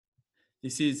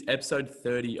This is episode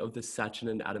 30 of the Sachin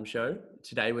and Adam Show.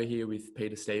 Today we're here with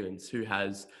Peter Stevens, who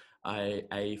has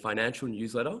a financial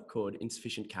newsletter called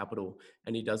Insufficient Capital,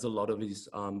 and he does a lot of his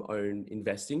own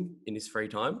investing in his free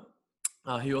time.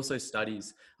 He also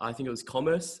studies, I think it was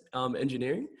commerce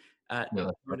engineering at,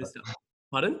 Yeah, that's right.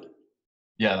 Pardon?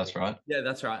 Yeah, that's right. Yeah,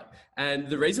 that's right. And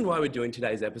the reason why we're doing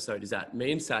today's episode is that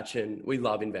me and Sachin, we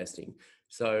love investing.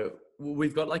 So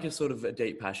we've got like a sort of a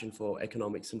deep passion for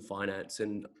economics and finance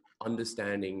and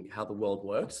understanding how the world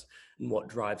works and what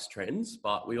drives trends.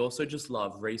 But we also just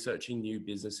love researching new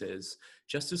businesses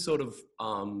just to sort of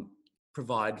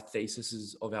provide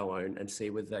theses of our own and see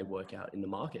whether they work out in the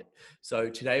market. So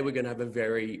today we're going to have a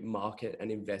very market and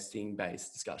investing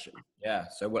based discussion. Yeah.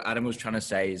 So what Adam was trying to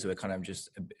say is we're kind of just,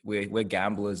 we're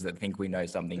gamblers that think we know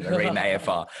something. We're reading the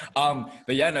AFR.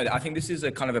 But yeah, no, I think this is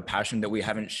a kind of a passion that we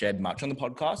haven't shared much on the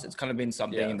podcast. It's kind of been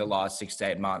something in the last 6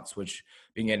 to 8 months, which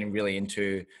been getting really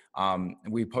into.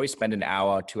 We probably spend an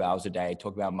hour, 2 hours a day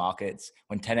talking about markets.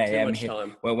 When 10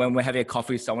 a.m. when we're having a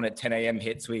coffee, someone at 10 a.m.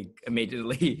 hits, we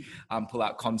immediately pull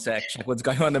out ComSec, check what's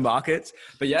going on in the markets.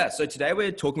 But yeah, so today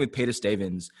we're talking with Peter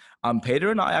Stevens. Peter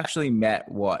and I actually met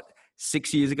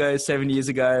 7 years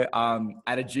ago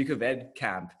at a Duke of Ed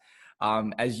camp,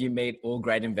 as you meet all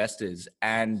great investors.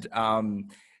 And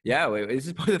this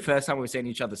is probably the first time we've seen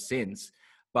each other since,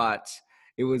 but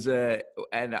it was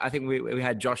and I think we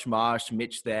had Josh Marsh,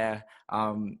 Mitch there.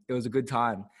 It was a good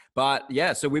time. But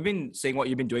yeah, so we've been seeing what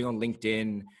you've been doing on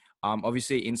LinkedIn.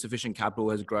 Obviously Insufficient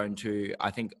Capital has grown to, I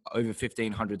think, over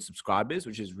 1,500 subscribers,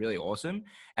 which is really awesome.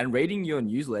 And reading your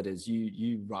newsletters,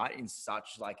 you write in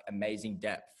such like amazing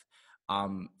depth.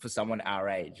 For someone our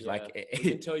age, you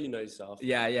can tell you know stuff.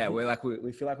 Yeah.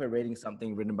 We feel like we're reading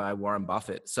something written by Warren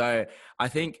Buffett. So I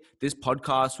think this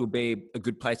podcast will be a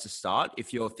good place to start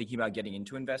if you're thinking about getting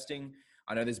into investing.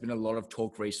 I know there's been a lot of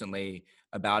talk recently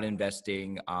about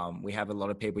investing. We have a lot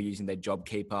of people using their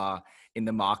JobKeeper in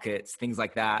the markets, things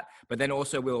like that. But then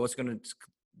also we're also going to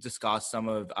discuss some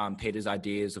of Peter's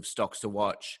ideas of stocks to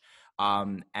watch.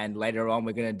 And later on,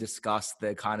 we're going to discuss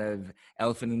the kind of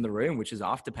elephant in the room, which is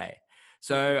Afterpay.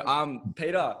 So,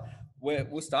 Peter,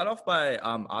 we'll start off by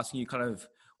asking you kind of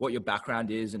what your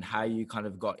background is and how you kind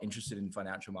of got interested in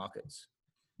financial markets.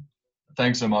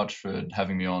 Thanks so much for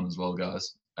having me on as well,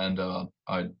 guys. And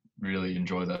I really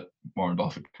enjoy that Warren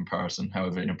Buffett comparison,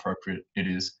 however inappropriate it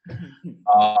is.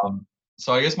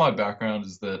 So I guess my background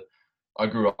is that I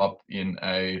grew up in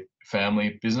a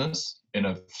family business, in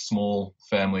a small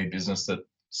family business that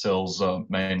sells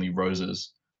mainly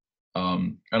roses.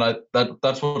 And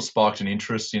that's what sparked an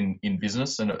interest in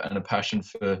business and a passion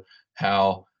for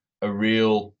how a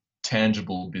real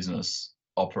tangible business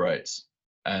operates.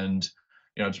 And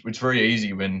it's very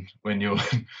easy when you're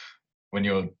when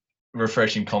you're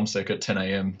refreshing ComSec at 10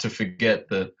 a.m. to forget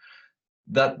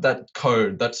that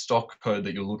code, that stock code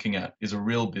that you're looking at, is a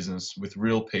real business with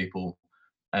real people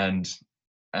and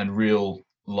real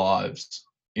lives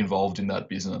involved in that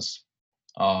business.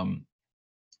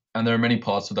 And there are many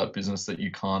parts of that business that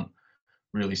you can't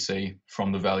really see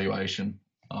from the valuation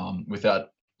without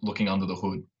looking under the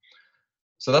hood.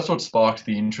 So that's what sparked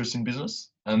the interest in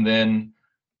business. And then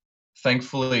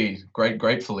thankfully,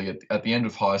 gratefully, at the end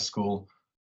of high school,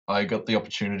 I got the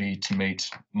opportunity to meet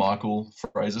Michael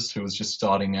Frazis, who was just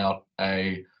starting out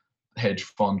a hedge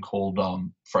fund called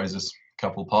Frazis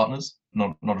Capital Partners.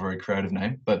 Not a very creative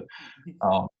name, but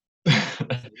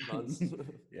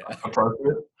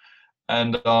appropriate.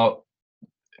 And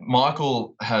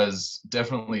Michael has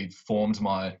definitely formed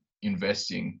my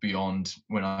investing beyond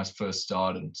when I first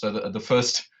started. So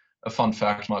a fun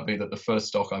fact might be that the first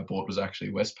stock I bought was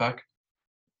actually Westpac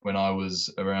when I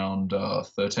was around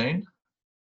 13.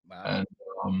 Wow. And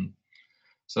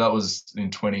so that was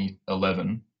in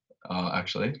 2011,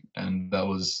 actually. And that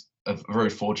was a very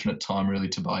fortunate time really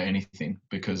to buy anything,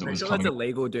 because it was coming. That's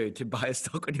illegal, dude, to buy a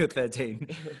stock when you're 13.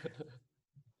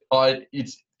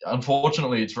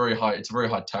 Unfortunately, it's very high. It's a very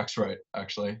high tax rate,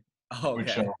 actually. Oh,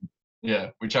 okay.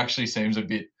 Which actually seems a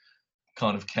bit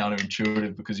kind of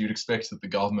counterintuitive, because you'd expect that the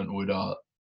government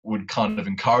would kind of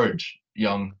encourage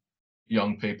young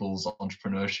people's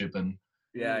entrepreneurship and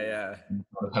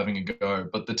having a go.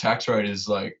 But the tax rate is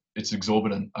it's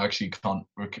exorbitant. I actually can't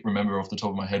remember off the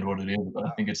top of my head what it is, but I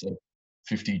think it's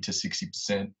 50 to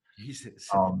 60%. Jesus.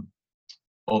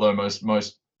 Although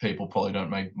most people probably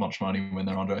don't make much money when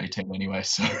they're under 18 anyway.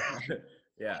 So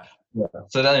yeah.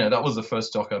 So that was the first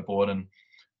stock I bought, and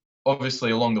obviously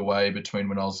along the way between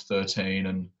when I was 13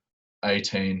 and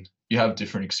 18, you have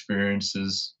different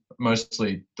experiences.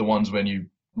 Mostly the ones when you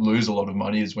lose a lot of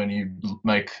money is when you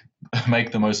make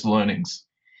the most learnings,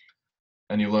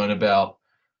 and you learn about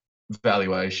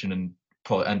valuation and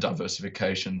probably, and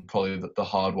diversification, probably the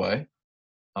hard way.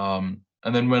 And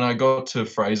then when I got to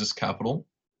Fraser's Capital,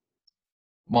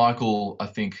 Michael, I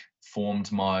think,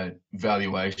 formed my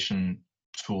valuation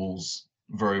tools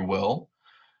very well,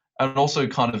 and also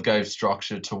kind of gave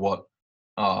structure to what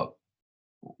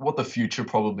the future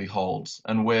probably holds,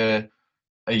 and where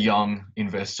a young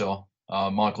investor,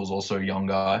 Michael's also a young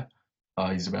guy,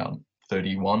 he's about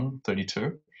 31,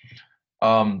 32,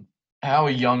 how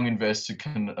a young investor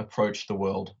can approach the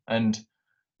world. And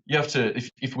you have to,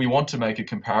 if we want to make a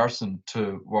comparison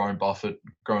to Warren Buffett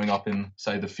growing up in,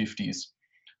 say, the 50s,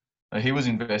 he was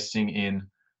investing in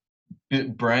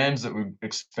brands that were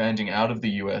expanding out of the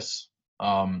US,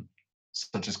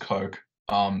 such as Coke,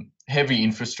 heavy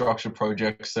infrastructure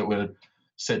projects that were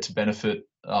set to benefit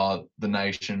the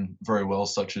nation very well,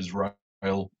 such as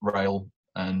rail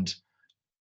and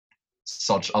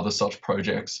such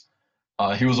projects.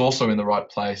 He was also in the right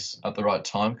place at the right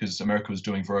time because America was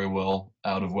doing very well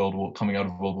coming out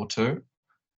of World War II. And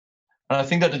I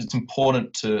think that it's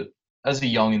important to, as a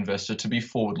young investor, to be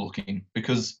forward-looking,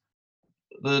 because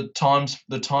the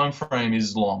time frame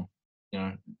is long. You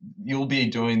know, you'll be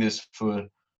doing this for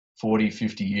 40,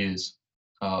 50 years,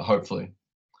 hopefully.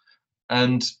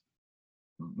 And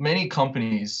many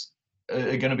companies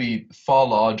are going to be far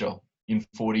larger in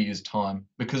 40 years' time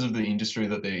because of the industry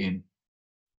that they're in.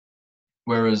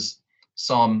 Whereas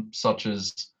some, such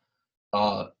as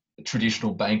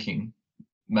traditional banking,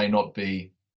 may not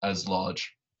be as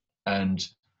large. And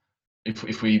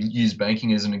if we use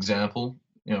banking as an example,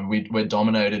 you know,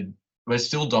 we're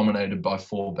still dominated by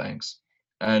 4 banks,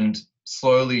 and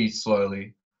slowly,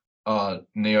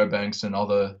 neobanks and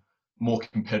other more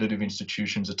competitive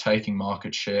institutions are taking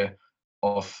market share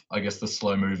off, I guess, the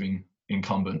slow-moving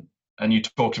incumbent. And you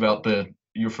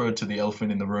referred to the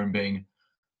elephant in the room being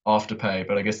Afterpay,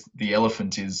 but I guess the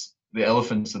elephants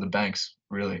are the banks,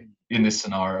 really, in this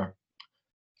scenario.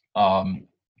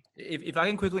 If I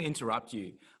can quickly interrupt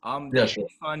you, Yeah, the sure.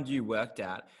 hedge fund you worked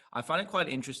at, I find it quite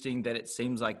interesting that it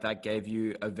seems like that gave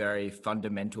you a very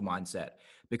fundamental mindset,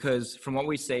 because from what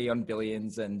we see on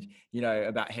Billions and, you know,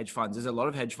 about hedge funds, there's a lot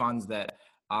of hedge funds that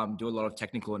do a lot of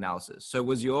technical analysis. So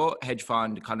was your hedge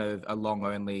fund kind of a long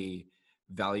only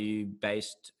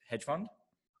value-based hedge fund?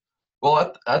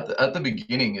 Well, at the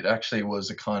beginning, it actually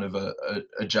was a kind of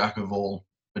a jack of all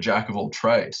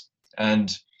trades,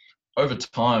 and over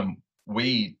time,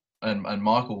 we and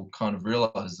Michael kind of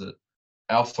realized that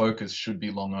our focus should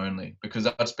be long only, because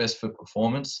that's best for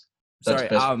performance. That's Sorry.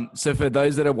 best. So for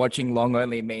those that are watching, long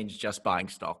only means just buying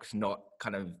stocks, not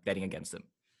kind of betting against them.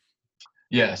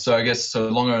 Yeah, so I guess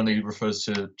long only refers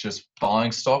to just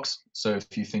buying stocks. So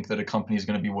if you think that a company is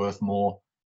going to be worth more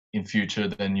in future,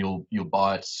 then you'll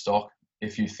buy its stock.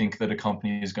 If you think that a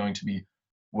company is going to be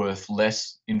worth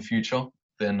less in future,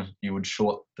 then you would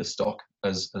short the stock,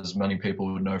 as many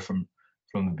people would know from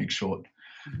the Big Short.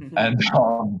 And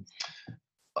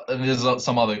there's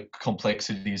some other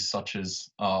complexities such as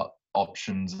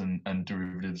options and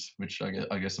derivatives, which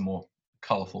I guess are more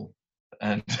colourful.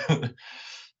 And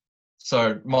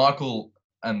so Michael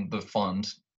and the fund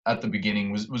at the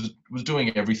beginning was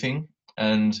doing everything.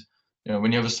 And you know,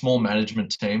 when you have a small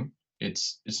management team,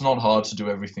 it's not hard to do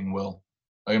everything well.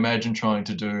 I imagine trying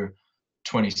to do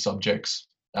 20 subjects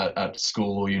at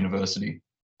school or university.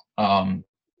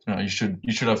 You know, you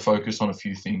should have focus on a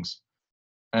few things.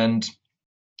 And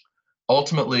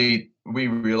ultimately, we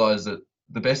realized that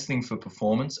the best thing for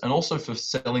performance and also for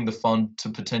selling the fund to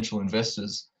potential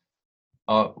investors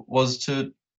was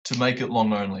to make it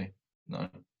long only. You know,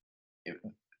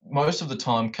 most of the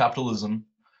time, capitalism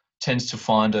tends to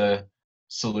find a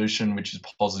solution which is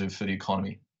positive for the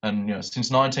economy. And you know,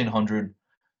 since 1900,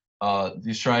 the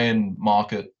Australian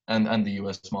market and the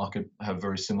US market have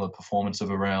very similar performance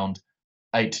of around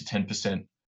 8 to 10%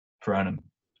 per annum.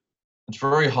 It's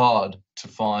very hard to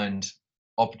find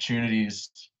opportunities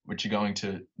which are going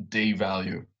to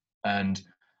devalue, and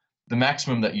the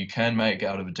maximum that you can make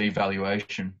out of a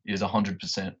devaluation is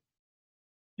 100%.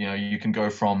 You know, you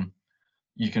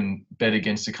can bet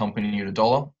against a company at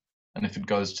 $1, and if it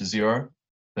goes to $0,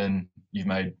 then you've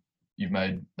made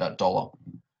that dollar.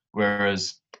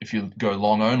 Whereas if you go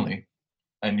long only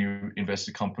and you invest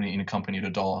in a company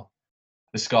at $1,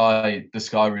 the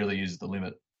sky really is the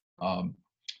limit.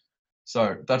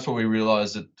 So that's what we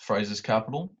realized at Fraser's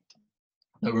Capital,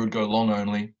 that we would go long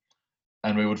only,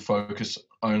 and we would focus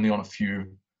only on a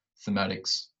few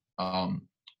thematics,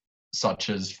 such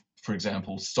as, for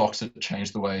example,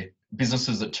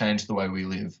 businesses that change the way we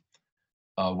live,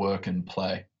 work and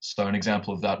play. So an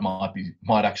example of that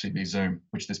might actually be Zoom,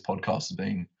 which this podcast is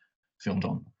being filmed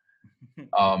on.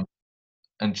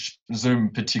 and Zoom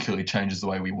particularly changes the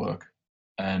way we work.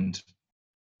 And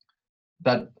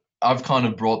that I've kind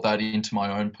of brought that into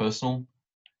my own personal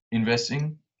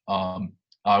investing. I'm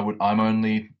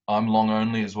long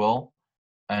only as well,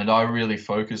 and I really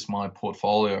focus my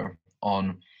portfolio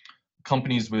on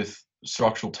companies with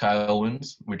structural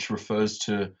tailwinds, which refers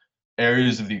to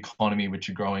areas of the economy which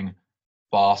are growing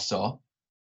faster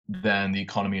than the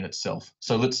economy in itself.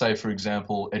 So let's say, for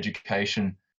example,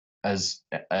 education as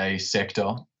a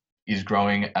sector is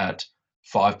growing at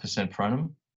 5% per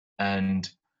annum, and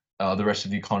the rest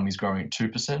of the economy is growing at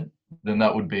 2%, then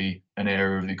that would be an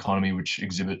area of the economy which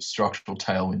exhibits structural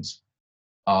tailwinds.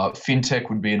 Fintech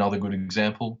would be another good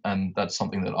example, and that's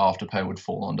something that Afterpay would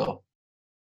fall under.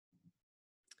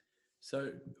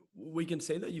 So we can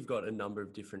see that you've got a number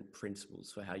of different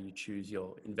principles for how you choose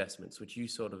your investments, which you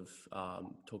sort of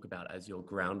talk about as your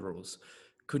ground rules.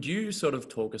 Could you sort of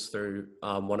talk us through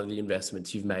one of the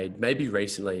investments you've made, maybe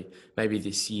recently, maybe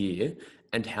this year,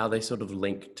 and how they sort of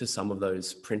link to some of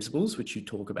those principles which you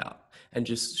talk about, and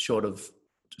just sort of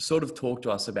talk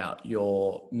to us about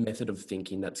your method of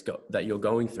thinking that you're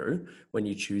going through when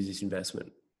you choose this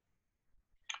investment?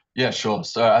 Yeah, sure.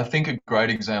 So I think a great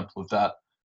example of that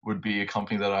would be a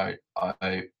company that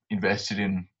I invested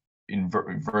in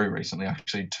very recently,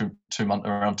 actually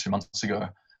around 2 months ago,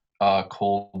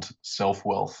 called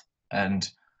Self-Wealth. And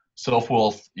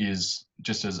Self-Wealth is,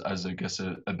 just as I guess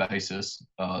a basis,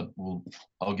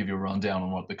 I'll give you a rundown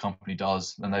on what the company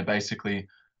does. And they basically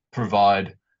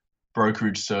provide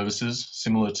brokerage services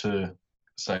similar to,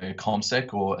 say, a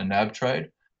CommSec or a NAB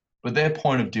trade. But their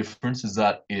point of difference is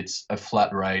that it's a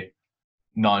flat rate,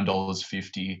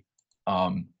 $9.50,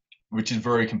 which is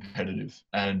very competitive.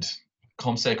 And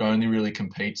CommSec only really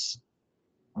competes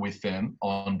with them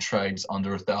on trades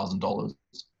under $1,000.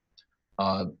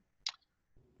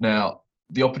 Now,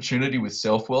 the opportunity with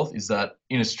Self-Wealth is that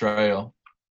in Australia,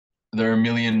 there are 1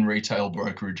 million retail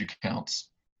brokerage accounts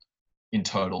in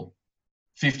total.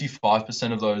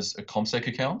 55% of those are CommSec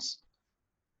accounts,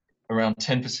 around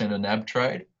 10% are NAB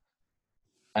trade,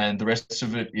 and the rest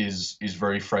of it is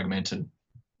very fragmented.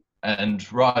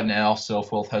 And right now,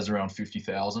 Self-Wealth has around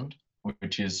 50,000,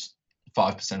 which is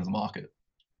 5% of the market.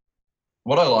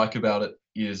 What I like about it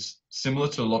is, similar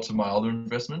to lots of my other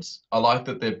investments, I like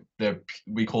that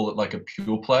we call it like a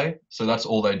pure play. So that's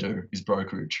all they do is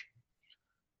brokerage.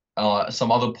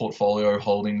 Some other portfolio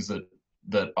holdings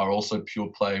that are also pure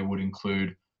play would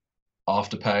include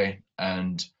Afterpay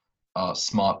and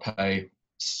SmartPay,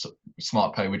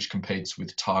 which competes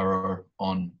with Tyro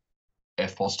on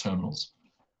FPOS terminals.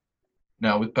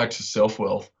 Now, back to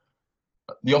Self-Wealth.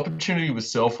 The opportunity with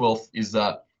Self-Wealth is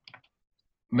that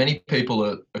many people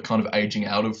are kind of aging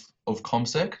out of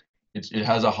CommSec. It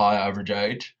has a high average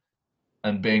age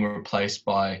and being replaced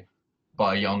by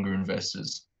younger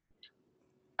investors.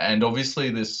 And obviously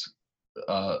this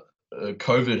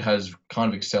COVID has kind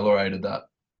of accelerated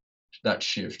that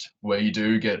shift, where you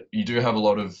do have a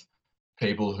lot of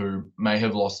people who may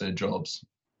have lost their jobs,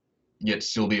 yet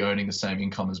still be earning the same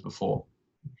income as before.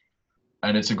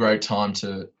 And it's a great time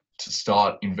to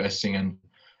start investing. And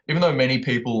even though many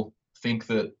people think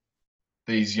that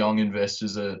these young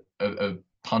investors are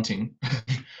punting,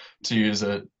 to use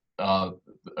I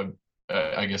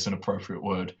guess an appropriate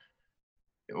word,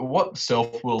 what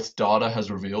Self-Wealth data has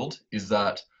revealed is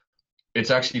that it's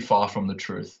actually far from the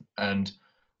truth. And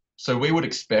so we would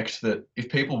expect that if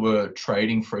people were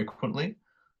trading frequently,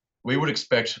 we would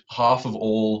expect half of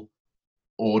all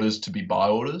orders to be buy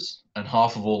orders and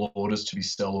half of all orders to be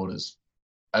sell orders,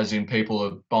 as in people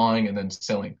are buying and then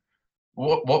selling.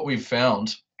 What we've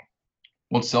found,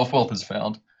 what Self-Wealth has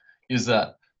found, is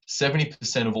that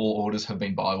 70% of all orders have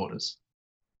been buy orders,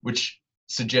 which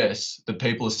suggests that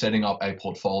people are setting up a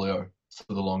portfolio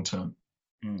for the long term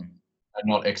and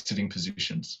not exiting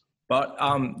positions. But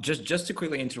just to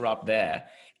quickly interrupt there,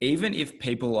 even if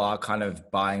people are kind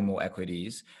of buying more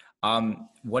equities,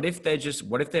 what if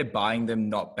they're buying them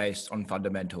not based on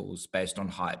fundamentals, based on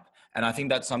hype? And I think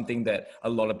that's something that a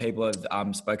lot of people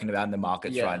have spoken about in the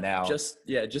markets right now. Just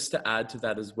to add to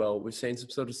that as well, we've seen some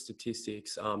sort of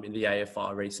statistics in the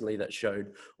AFR recently that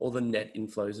showed all the net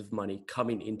inflows of money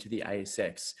coming into the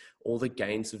ASX. All the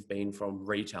gains have been from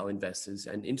retail investors,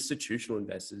 and institutional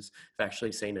investors have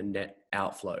actually seen a net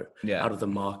outflow out of the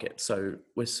market. So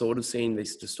we're sort of seeing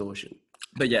this distortion.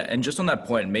 But yeah, and just on that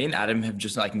point, me and Adam have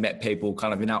just like met people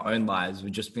kind of in our own lives.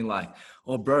 We've just been like,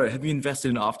 oh bro, have you invested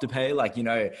in Afterpay? Like, you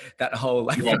know, that whole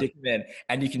like predicament.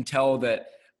 And you can tell that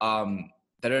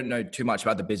they don't know too much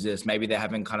about the business. Maybe they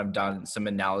haven't kind of done some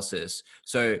analysis.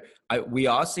 So we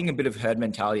are seeing a bit of herd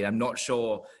mentality. I'm not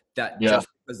sure that just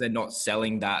because they're not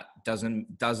selling that does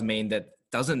mean that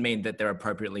doesn't mean that they're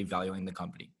appropriately valuing the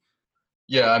company.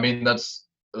 Yeah, I mean, that's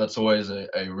always a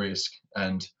risk.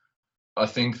 And I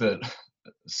think that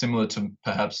similar to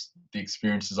perhaps the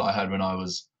experiences I had when I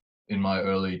was in my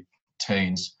early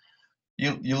teens,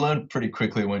 you learn pretty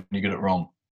quickly when you get it wrong.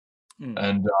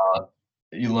 And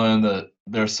you learn that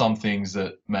there are some things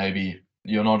that maybe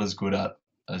you're not as good at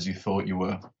as you thought you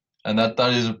were. And that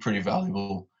is a pretty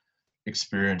valuable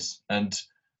experience. And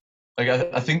like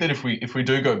I think that if we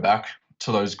do go back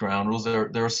to those ground rules,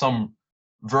 there are some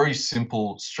very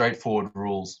simple, straightforward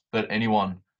rules that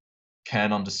anyone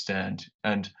can understand.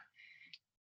 And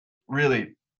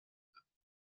really,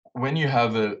 when you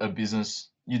have a business,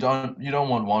 you don't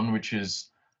want one which has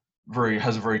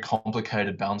a very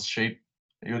complicated balance sheet.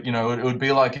 You know, it would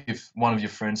be like if one of your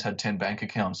friends had 10 bank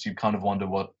accounts, you'd kind of wonder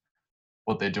what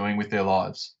they're doing with their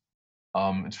lives.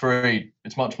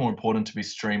 It's much more important to be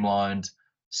streamlined,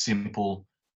 simple,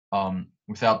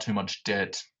 without too much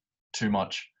debt, too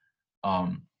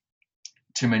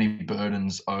many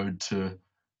burdens owed to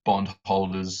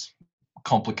bondholders,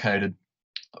 complicated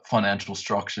financial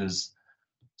structures.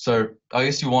 So I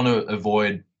guess you want to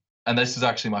avoid, and this is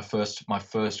actually my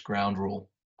first ground rule,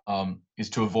 is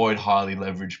to avoid highly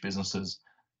leveraged businesses,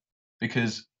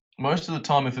 because most of the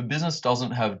time, if a business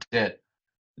doesn't have debt,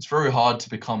 it's very hard to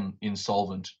become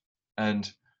insolvent.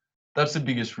 And that's the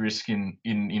biggest risk in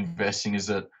investing, is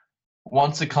that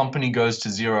once a company goes to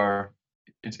zero,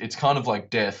 it's kind of like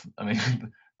death. I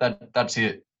mean, that's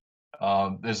it.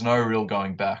 There's no real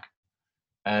going back.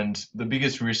 And the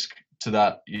biggest risk to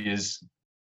that is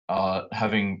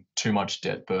having too much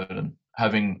debt burden,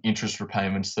 having interest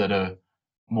repayments that are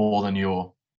more than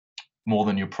your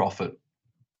profit.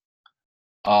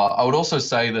 I would also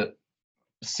say that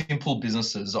simple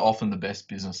businesses are often the best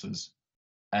businesses,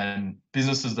 and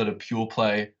businesses that are pure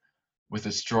play with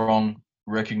a strong,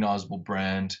 recognizable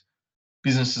brand,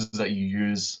 businesses that you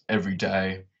use every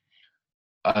day,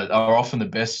 are often the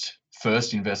best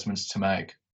first investments to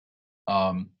make.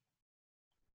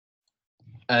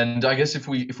 And I guess if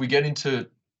we get into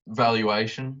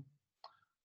valuation,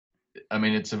 I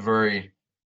mean, it's a very,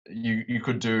 you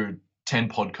could do 10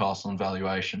 podcasts on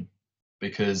valuation,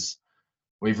 because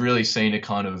we've really seen a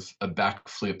kind of a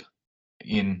backflip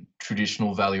in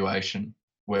traditional valuation,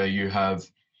 where you have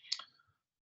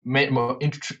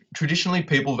traditionally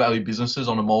people value businesses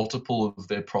on a multiple of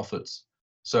their profits.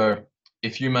 So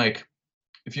if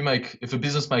a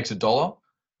business makes $1,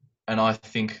 and I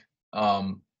think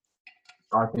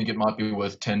it might be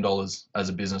worth $10 as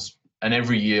a business, and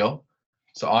every year,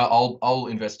 so I'll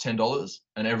invest $10,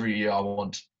 and every year I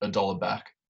want $1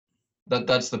 back.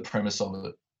 That's the premise of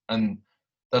it, and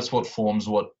that's what forms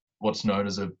what's known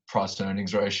as a price to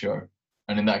earnings ratio.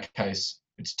 And in that case,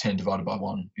 it's 10 divided by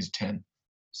 1 is 10.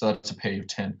 So that's a P of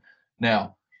 10.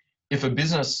 Now, if a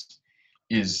business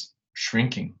is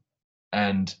shrinking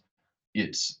and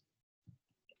it's,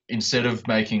 instead of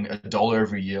making $1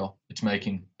 every year, it's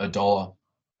making $1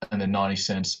 and then 90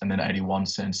 cents and then 81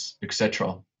 cents,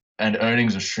 etc., and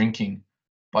earnings are shrinking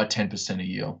by 10% a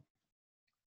year,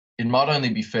 it might only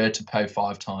be fair to pay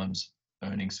 5 times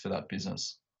earnings for that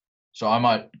business. So I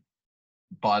might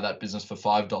buy that business for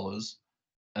 $5,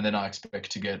 and then I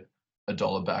expect to get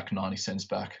 $1 back, 90 cents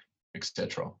back,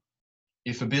 etc.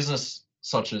 If a business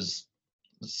such as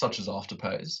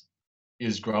Afterpays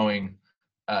is growing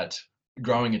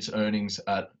its earnings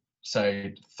at,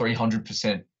 say,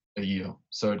 300% a year,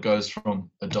 so it goes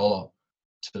from $1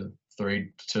 to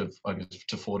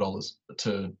 $4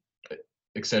 to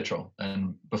etc.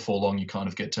 And before long, you kind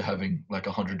of get to having like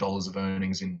 $100 of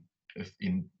earnings in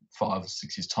 5 or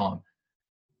 6 years' time.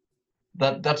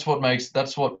 That's what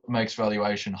makes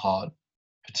valuation hard,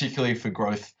 particularly for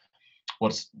growth.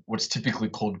 What's typically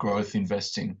called growth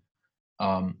investing,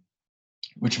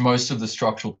 which most of the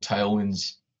structural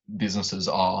tailwinds businesses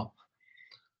are.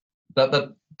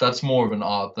 That's more of an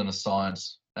art than a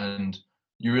science, and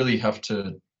you really have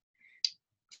to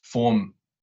form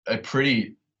a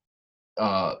pretty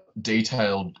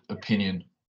detailed opinion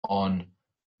on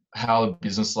how a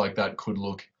business like that could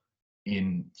look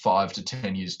in 5 to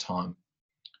 10 years' time.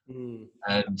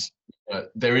 And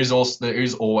there is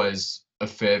always a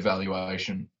fair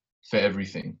valuation for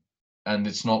everything, and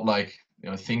it's not like,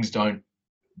 things can't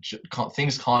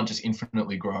just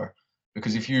infinitely grow,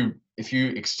 because if you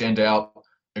extend out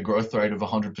a growth rate of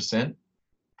 100%,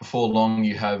 before long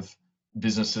you have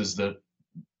businesses that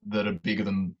are bigger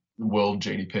than world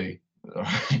GDP.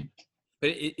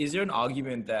 But is there an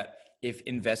argument that if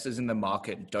investors in the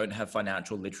market don't have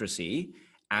financial literacy,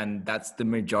 and that's the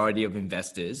majority of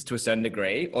investors to a certain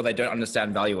degree, or they don't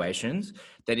understand valuations,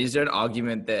 then is there an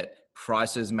argument that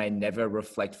prices may never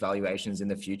reflect valuations in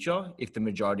the future if the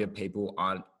majority of people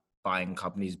aren't buying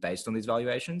companies based on these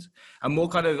valuations. I'm more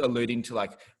kind of alluding to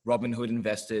like Robinhood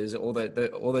investors, all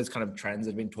those kind of trends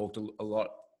that have been talked a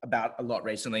lot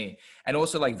recently, and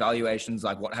also like valuations,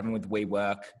 like what happened with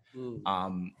WeWork.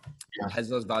 Has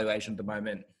those valuations at the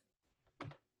moment?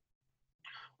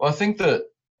 Well, I think that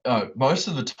most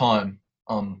of the time,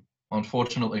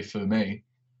 unfortunately for me,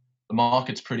 the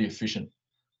market's pretty efficient.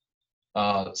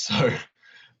 So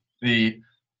the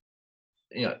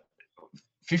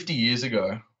 50 years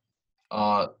ago,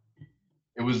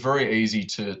 it was very easy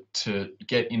to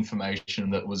get information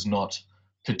that was not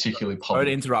particularly public. Sorry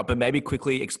to interrupt, but maybe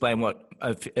quickly explain what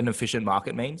an efficient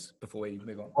market means before we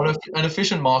move on. An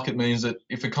efficient market means that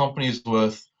if a company is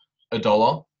worth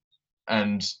 $1,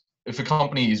 and if a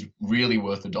company is really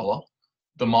worth $1,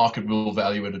 the market will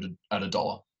value it at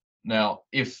 $1. Now,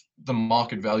 if the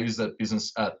market values that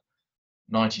business at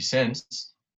 90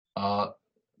 cents,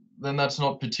 then that's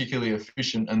not particularly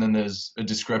efficient, and then there's a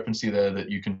discrepancy there that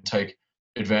you can take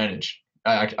advantage.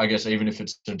 I guess even if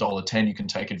it's $1.10, you can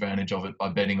take advantage of it by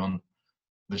betting on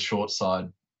the short side,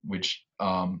 which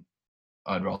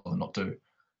I'd rather not do.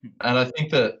 And I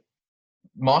think that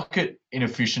market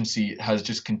inefficiency has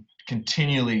just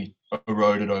continually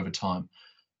eroded over time,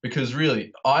 because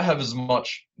really I have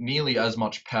nearly as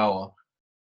much power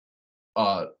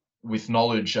with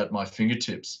knowledge at my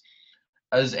fingertips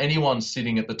as anyone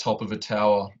sitting at the top of a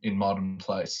tower in Martin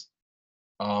Place.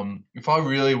 If I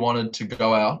really wanted to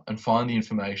go out and find the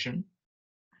information,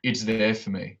 it's there for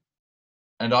me,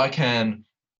 and I can,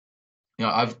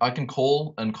 I can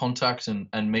call and contact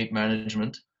and meet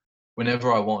management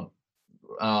whenever I want,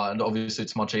 and obviously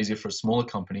it's much easier for a smaller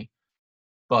company.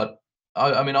 But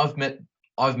I mean, I've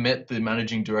met the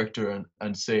managing director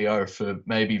and CEO for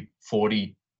maybe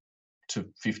 40 to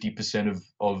 50%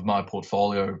 of my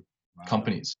portfolio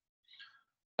companies.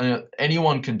 And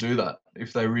anyone can do that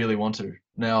if they really want to.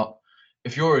 Now,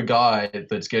 if you're a guy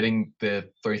that's getting their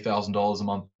 $3,000 a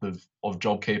month of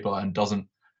JobKeeper and doesn't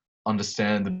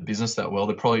understand the business that well,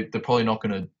 they're probably not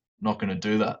gonna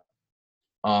do that.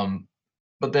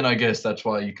 But then I guess that's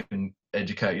why you can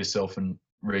educate yourself and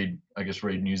read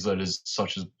newsletters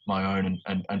such as my own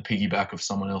and piggyback of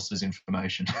someone else's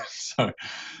information. So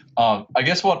I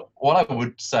guess what I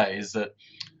would say is that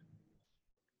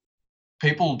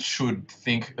people should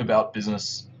think about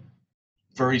business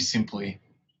very simply,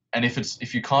 and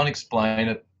if you can't explain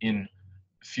it in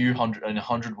a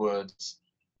 100 words,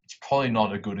 it's probably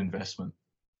not a good investment.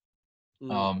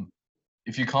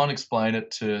 If you can't explain it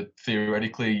to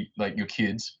theoretically like your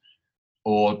kids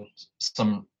or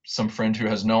some friend who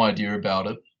has no idea about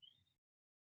it,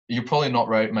 you're probably not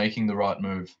making the right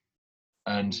move.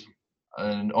 And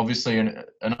obviously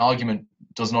an argument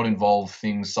does not involve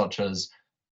things such as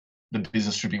the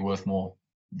business should be worth more.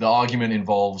 The argument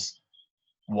involves,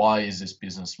 why is this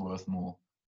business worth more?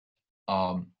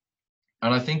 And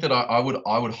I think that I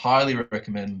would highly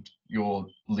recommend your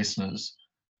listeners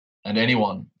and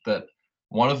anyone that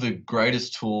one of the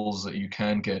greatest tools that you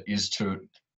can get is to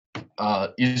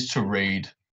read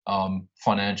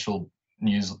financial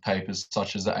newspapers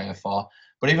such as the AFR.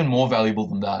 But even more valuable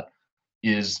than that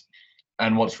is,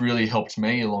 and what's really helped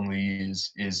me along the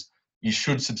years, is you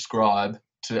should subscribe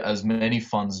to as many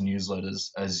funds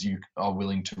newsletters as you are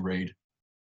willing to read.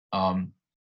 And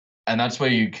that's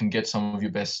where you can get some of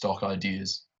your best stock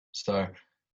ideas. So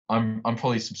I'm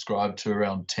probably subscribed to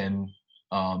around 10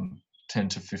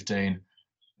 to 15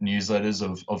 newsletters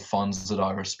of funds that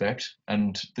I respect.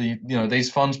 And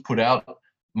these funds put out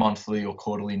monthly or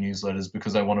quarterly newsletters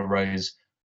because they want to raise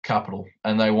capital,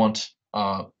 and they want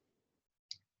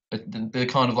they're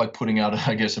kind of like putting out,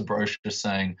 I guess, a brochure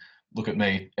saying, look at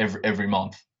me every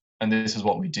month, and this is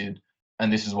what we did,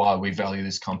 and this is why we value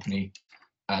this company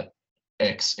at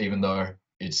X, even though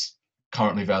it's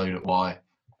currently valued at Y.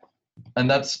 And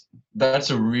that's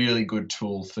a really good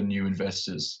tool for new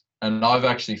investors. And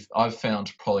I've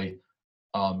found probably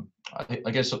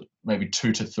I guess maybe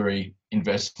 2 to 3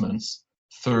 investments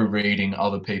through reading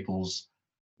other people's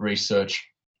research,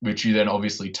 which you then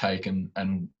obviously take and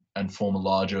form a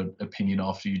larger opinion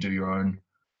after you do your own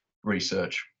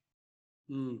research.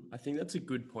 I think that's a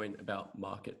good point about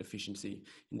market efficiency,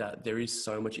 in that there is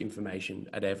so much information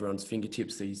at everyone's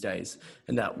fingertips these days.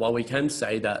 And that while we can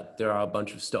say that there are a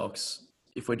bunch of stocks,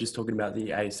 if we're just talking about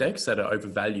the ASX, that are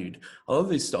overvalued, a lot of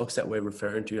these stocks that we're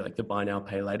referring to, like the buy now,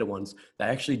 pay later ones, they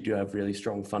actually do have really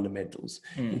strong fundamentals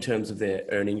in terms of their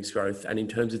earnings growth and in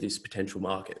terms of this potential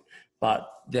market.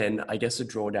 But then I guess a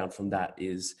drawdown from that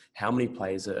is how many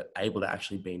players are able to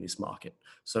actually be in this market.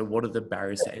 So what are the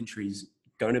barriers to entries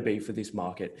going to be for this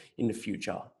market in the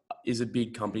future? is a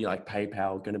big company like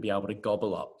PayPal going to be able to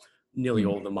gobble up nearly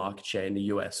all the market share in the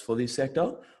US for this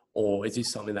sector? Or is this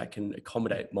something that can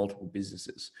accommodate multiple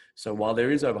businesses? So while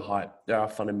there is overhype, there are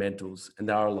fundamentals and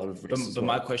there are a lot of risks. But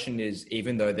my question is,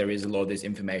 even though there is a lot of this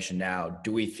information now,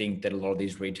 do we think that a lot of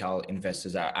these retail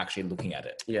investors are actually looking at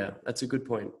it? Yeah, that's a good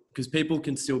point, because people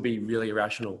can still be really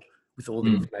irrational with all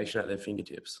the information at their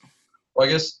fingertips. Well,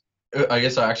 I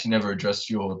guess I actually never addressed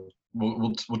your.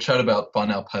 We'll chat about buy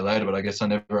now, pay later, but I guess I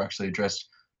never actually addressed,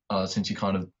 since you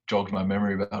kind of jogged my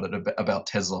memory about it, about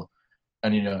Tesla.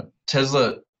 And you know,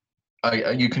 Tesla,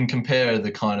 you can compare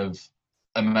the kind of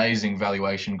amazing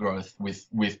valuation growth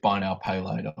with buy now, pay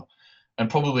later, and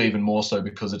probably even more so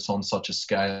because it's on such a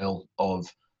scale of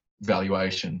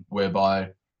valuation, whereby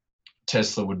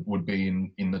Tesla would be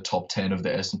in the top 10 of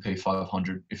the S&P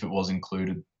 500 if it was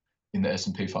included in the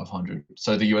S&P 500.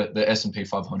 So the S&P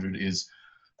 500 is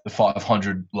the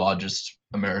 500 largest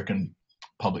American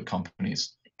public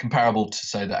companies, comparable to,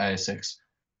 say, the ASX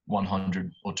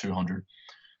 100 or 200.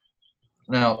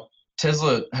 Now,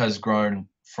 Tesla has grown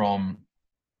from,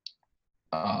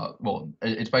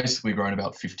 it's basically grown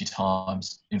about 50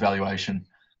 times in valuation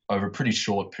over a pretty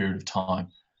short period of time.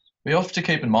 We have to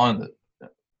keep in mind that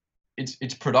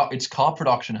its car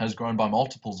production has grown by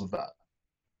multiples of that.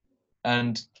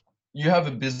 And you have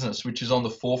a business which is on the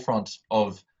forefront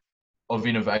of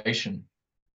innovation,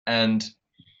 and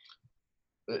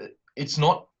it's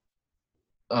not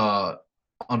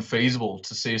unfeasible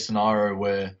to see a scenario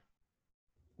where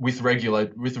with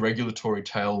regulatory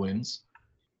tailwinds,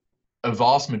 a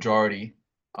vast majority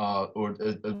or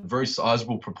a very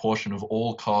sizable proportion of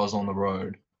all cars on the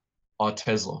road are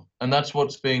Tesla, and that's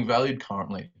what's being valued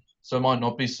currently. So it might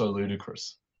not be so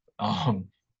ludicrous.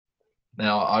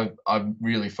 Now I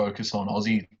really focus on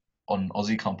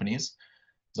Aussie companies,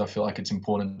 because I feel like it's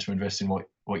important to invest in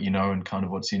what you know and kind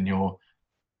of what's in your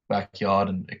backyard,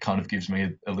 and it kind of gives me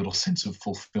a little sense of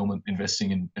fulfillment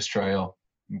investing in Australia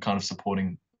and kind of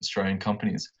supporting Australian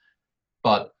companies.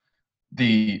 But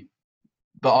the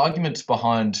arguments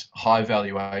behind high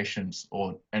valuations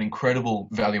or an incredible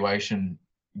valuation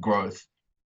growth,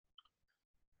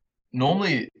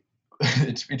 normally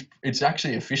it's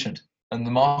actually efficient, and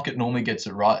the market normally gets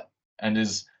it right and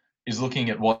is looking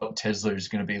at what Tesla is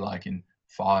going to be like in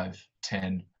 5,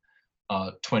 10,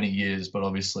 20 years. But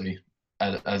obviously,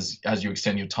 as you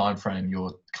extend your time frame,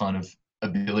 your kind of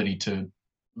ability to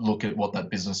look at what that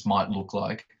business might look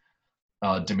like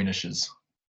diminishes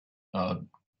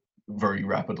very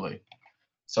rapidly.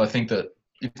 So I think that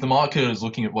if the market is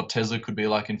looking at what Tesla could be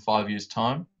like in 5 years'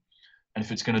 time, and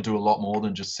if it's going to do a lot more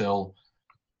than just sell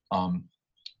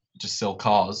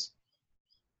cars,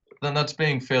 then that's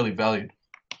being fairly valued.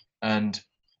 And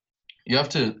you have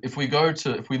to, if we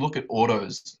look at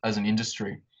autos as an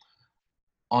industry,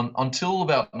 until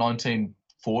about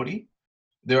 1940,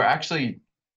 there are actually,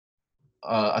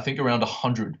 I think, around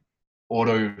 100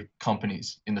 auto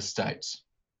companies in the States,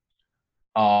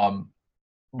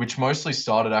 which mostly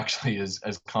started actually as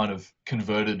kind of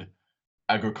converted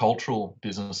agricultural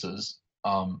businesses,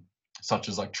 such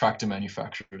as like tractor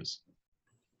manufacturers.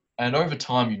 And over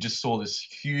time, you just saw this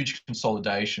huge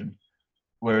consolidation,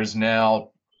 whereas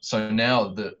now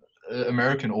the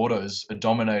American autos are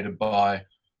dominated by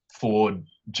Ford,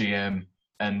 GM,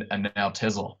 and now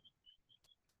Tesla.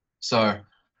 So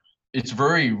it's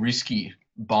very risky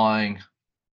buying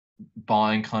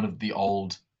kind of the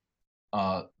old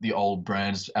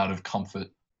brands out of comfort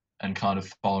and kind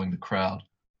of following the crowd.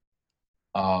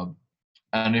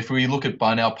 And if we look at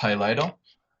buy now, pay later,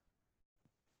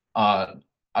 I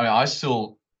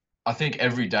think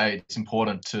every day it's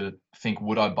important to think,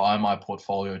 would I buy my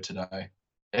portfolio today?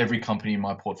 Every company in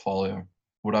my portfolio,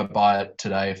 would I buy it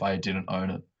today if I didn't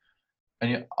own it?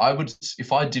 And yet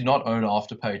if I did not own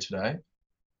Afterpay today,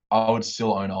 I would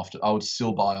still buy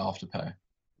Afterpay,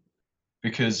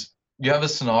 because you have a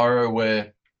scenario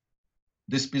where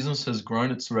this business has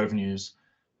grown its revenues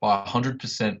by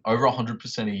 100%, over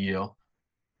 100% a year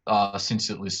since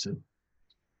it listed.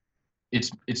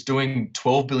 It's doing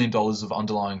 $12 billion of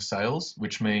underlying sales,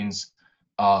 which means,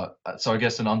 so I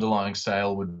guess an underlying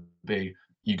sale would be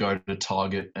you go to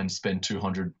Target and spend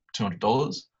 $200.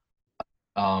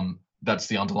 That's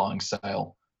the underlying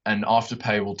sale, and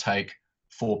Afterpay will take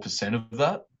 4% of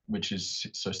that, which is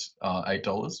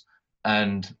 $8,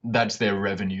 and that's their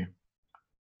revenue.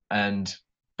 And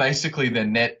basically their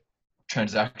net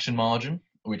transaction margin,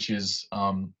 which is,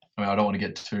 I don't want to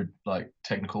get too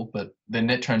technical, but their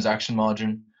net transaction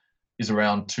margin is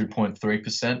around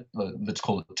 2.3%. Let's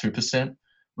call it 2%,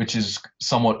 which is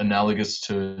somewhat analogous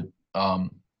to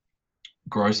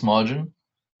gross margin.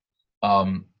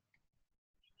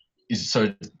 is so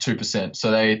 2%.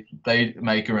 So they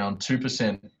make around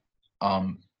 2%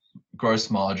 gross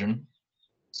margin.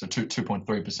 So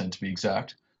 2.3% to be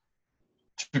exact.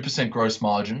 2% gross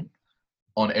margin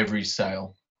on every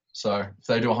sale. So if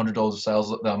they do $100 of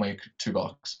sales, they'll make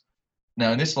 $2.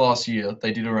 Now in this last year,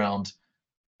 they did around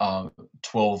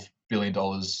 $12 billion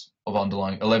of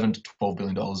underlying, $11 to $12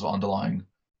 billion of underlying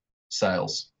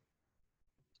sales,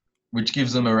 which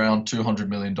gives them around $200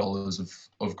 million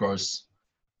of gross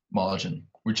margin,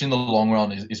 which in the long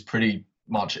run is pretty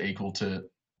much equal to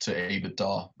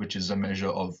EBITDA, which is a measure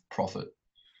of profit.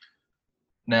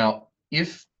 Now,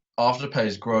 if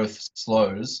Afterpay's growth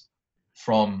slows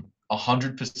from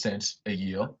 100% a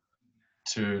year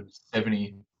to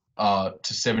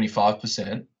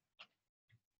 75%,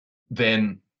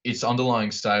 then its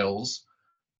underlying sales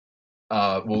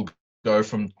will go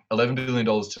from $11 billion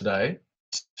today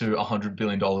to $100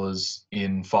 billion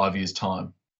in 5 years'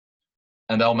 time.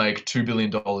 And they'll make $2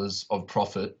 billion of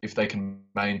profit if they can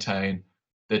maintain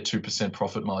their 2%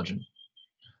 profit margin.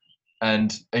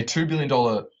 And a $2 billion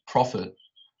profit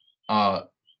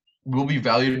will be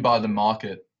valued by the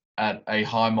market at a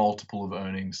high multiple of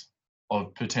earnings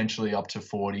of potentially up to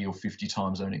 40 or 50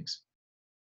 times earnings,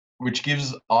 which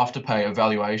gives Afterpay a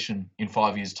valuation in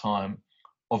 5 years' time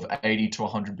of $80 to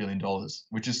 $100 billion,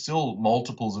 which is still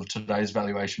multiples of today's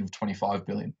valuation of $25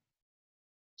 billion.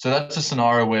 So that's a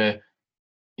scenario where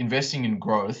investing in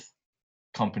growth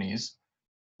companies,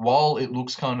 while it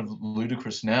looks kind of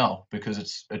ludicrous now because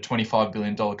it's a $25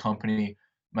 billion company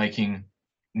making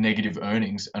negative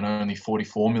earnings and only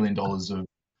 $44 million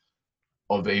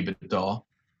of EBITDA.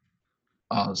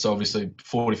 So obviously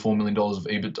 $44 million of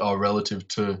EBITDA relative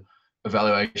to a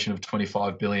valuation of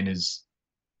 $25 billion is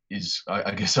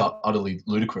I guess utterly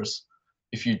ludicrous.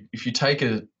 If you take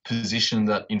a position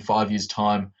that in 5 years'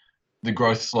 time the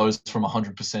growth slows from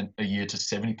 100% a year to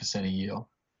 70% a year,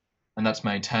 and that's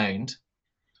maintained,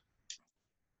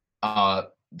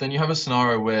 then you have a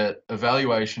scenario where a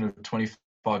valuation of $25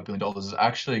 billion is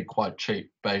actually quite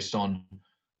cheap based on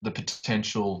the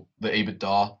potential, the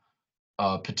EBITDA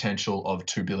potential of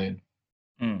 $2 billion.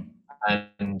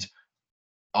 And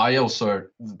I also,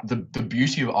 the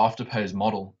beauty of Afterpay's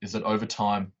model is that over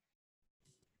time,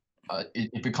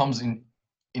 it becomes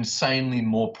insanely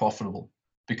more profitable,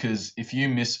 because if you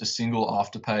miss a single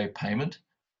Afterpay payment,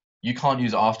 you can't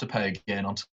use Afterpay again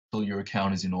until your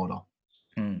account is in order.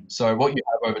 So what you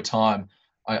have over time,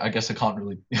 I guess I can't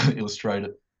really illustrate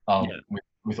it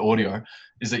with audio,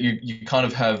 is that you kind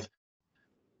of have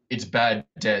its bad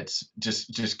debts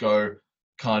just go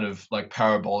kind of like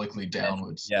parabolically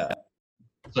downwards. Yeah.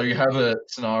 So you have a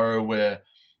scenario where,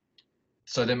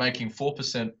 so they're making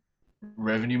 4%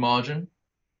 revenue margin,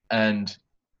 and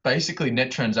basically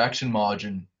net transaction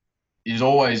margin is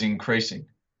always increasing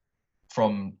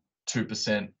from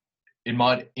 2%. It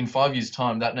might, in 5 years'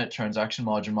 time, that net transaction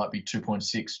margin might be 2.6,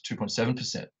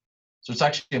 2.7%. So it's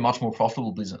actually a much more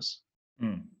profitable business.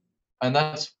 And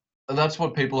that's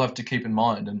what people have to keep in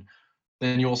mind. And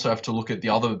then you also have to look at the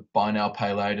other buy now, pay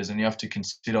laters, and you have to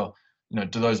consider,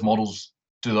 do those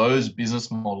business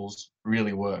models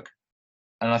really work?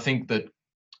 And I think that,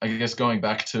 I guess, going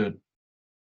back to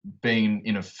being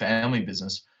in a family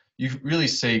business, you really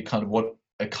see kind of what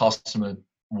a customer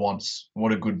wants,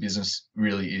 what a good business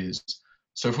really is.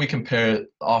 So if we compare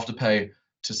Afterpay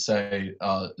to, say,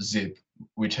 Zip,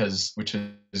 which has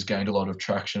gained a lot of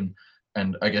traction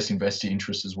and I guess investor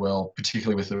interest as well,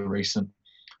 particularly with the recent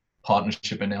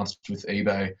partnership announced with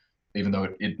eBay, even though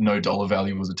no dollar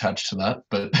value was attached to that.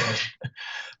 But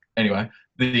anyway,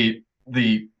 the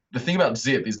thing about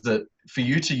Zip is that for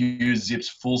you to use Zip's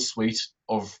full suite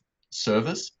of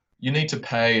service, you need to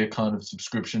pay a kind of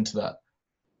subscription to that.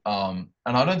 And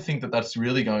I don't think that that's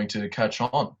really going to catch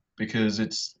on, because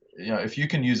it's, if you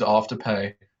can use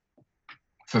Afterpay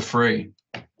for free,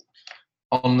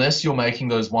 unless you're making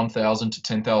those $1,000 to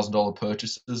 $10,000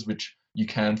 purchases, which you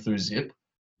can through Zip,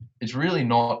 it's really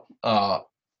not,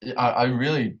 I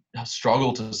really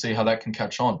struggle to see how that can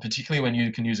catch on, particularly when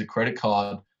you can use a credit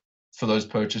card for those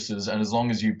purchases. And as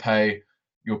long as you pay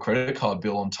your credit card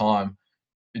bill on time,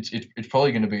 it's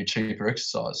probably going to be a cheaper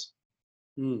exercise.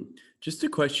 Just a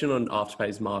question on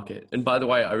Afterpay's market. And by the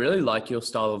way, I really like your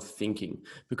style of thinking,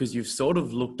 because you've sort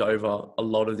of looked over a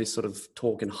lot of this sort of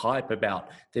talk and hype about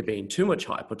there being too much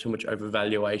hype or too much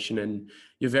overvaluation, and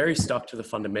you're very stuck to the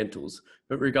fundamentals.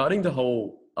 But regarding the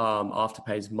whole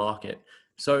Afterpay's market,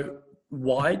 so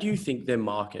why do you think their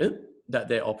market that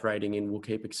they're operating in will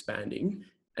keep expanding?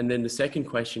 And then the second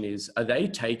question is, are they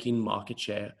taking market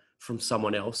share from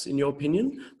someone else, in your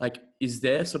opinion? Like, is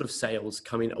there sort of sales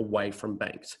coming away from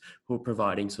banks who are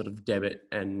providing sort of debit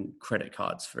and credit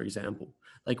cards, for example?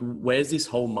 Like, where's this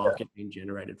whole market being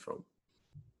generated from?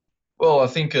 Well, I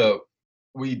think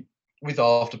we with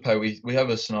Afterpay, we have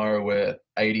a scenario where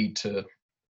 80 to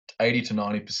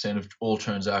 90% of all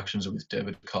transactions are with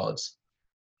debit cards,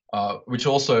 which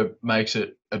also makes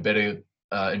it a better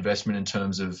investment in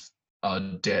terms of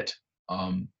debt.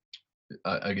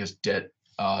 I guess debt.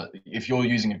 If you're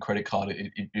using a credit card,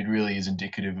 it really is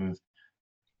indicative of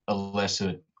a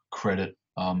lesser credit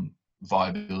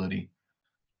viability.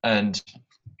 And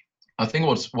I think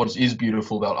what is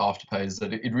beautiful about Afterpay is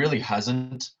that it really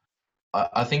hasn't.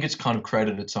 I think it's kind of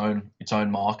created its own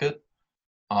market.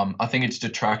 I think it's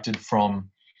detracted from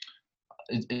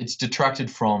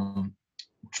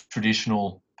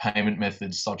traditional payment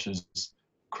methods such as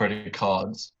credit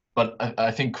cards. But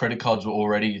I think credit cards were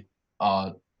already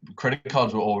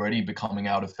becoming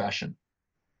out of fashion.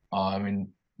 I mean,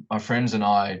 my friends and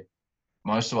I,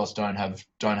 most of us don't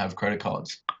have credit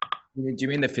cards. Do you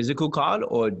mean the physical card,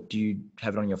 or do you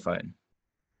have it on your phone?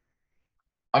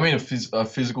 I mean a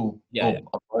physical, Yeah,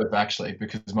 both actually,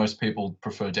 because most people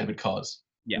prefer debit cards.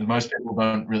 Yeah. And most people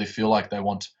don't really feel like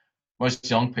most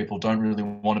young people don't really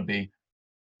want to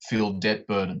feel debt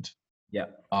burdened. Yeah.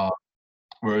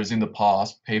 Whereas in the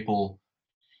past, people,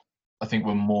 I think,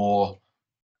 were more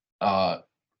kind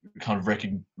of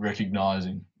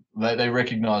recognizing. They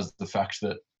recognized the fact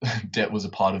that debt was a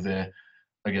part of their,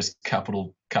 I guess,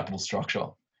 capital structure.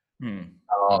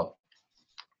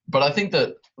 But I think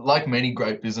that, like many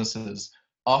great businesses,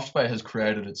 Afterpay has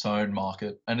created its own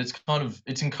market, and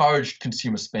it's encouraged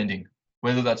consumer spending.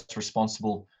 Whether that's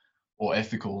responsible or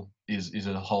ethical is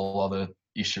a whole other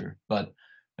issue. But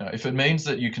if it means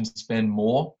that you can spend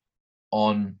more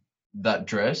on that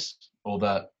dress or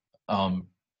that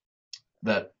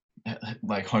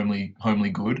like homely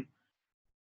good,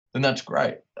 then that's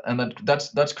great, and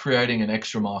that's creating an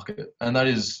extra market, and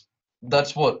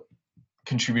that's what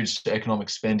contributes to economic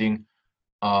spending,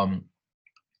 and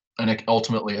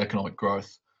ultimately economic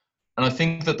growth. And I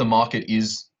think that the market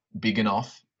is big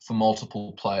enough for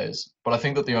multiple players, but I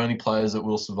think that the only players that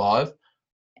will survive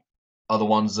are the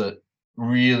ones that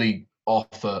really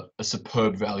offer a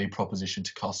superb value proposition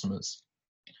to customers.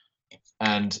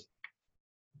 And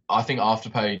I think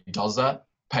Afterpay does that.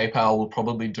 PayPal will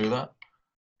probably do that.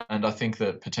 And I think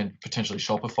that potentially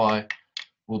Shopify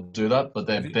will do that, but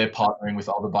they're partnering with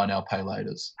other buy now, pay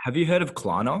laters. Have you heard of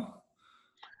Klarna?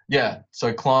 Yeah,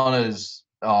 so Klarna's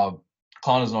not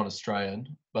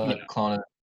Australian, but Klarna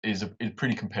is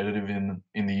pretty competitive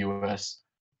in the US,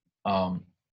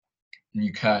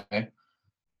 UK,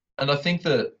 and I think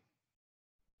that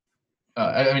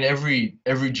I mean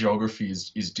every geography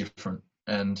is different,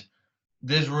 and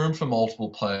there's room for multiple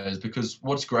players, because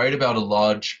what's great about a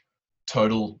large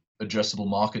total addressable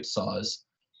market size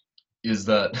is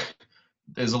that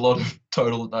there's a lot of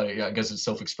total, I guess it's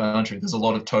self-explanatory, there's a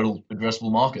lot of total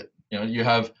addressable market. You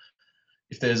have,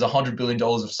 if there's $100 billion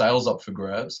of sales up for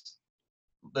grabs,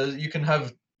 you can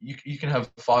have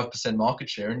 5% market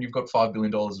share and you've got $5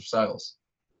 billion of sales.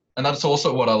 And that's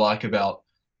also what I like about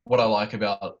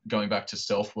going back to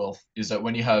self-wealth, is that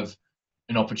when you have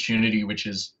an opportunity which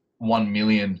is 1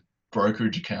 million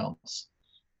brokerage accounts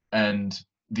and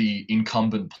the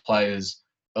incumbent players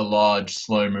are large,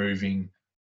 slow-moving,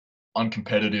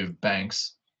 uncompetitive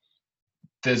banks,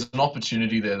 there's an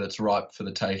opportunity there that's ripe for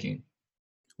the taking.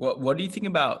 What do you think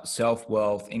about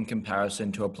self-wealth in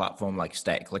comparison to a platform like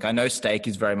Stake? Like, I know Stake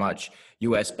is very much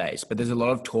US based, but there's a lot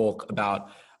of talk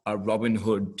about a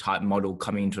Robinhood type model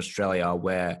coming into Australia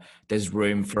where there's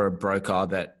room for a broker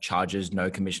that charges no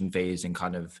commission fees and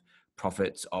kind of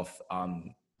profits off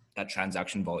that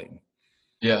transaction volume.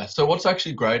 Yeah. So what's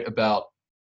actually great about,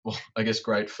 well, I guess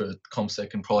great for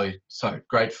CommSec and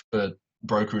great for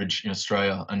brokerage in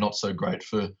Australia and not so great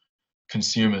for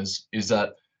consumers, is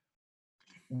that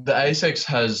the ASX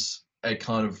has a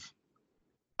kind of,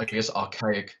 I guess,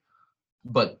 archaic,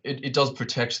 but it does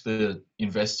protect the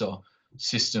investor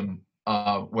system,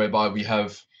 whereby we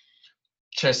have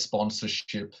CHESS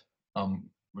sponsorship,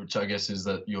 which I guess is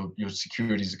that your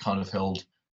securities are kind of held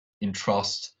in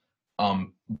trust.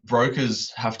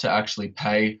 Brokers have to actually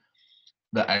pay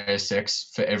the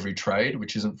ASX for every trade,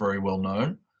 which isn't very well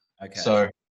known. Okay. So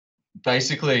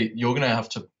basically, you're going to have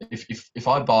to, if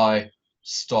I buy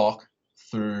stock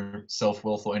through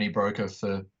Self-Wealth or any broker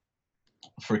for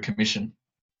a commission,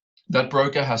 that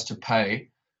broker has to pay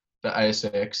the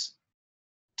ASX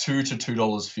 $2 to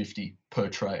 $2.50 per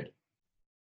trade.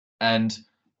 And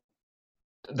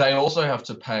they also have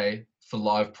to pay for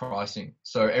live pricing.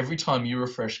 So every time you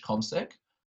refresh CommSec,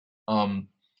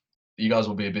 you guys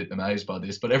will be a bit amazed by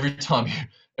this, but every time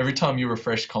you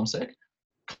refresh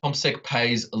CommSec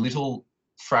pays a little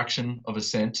fraction of a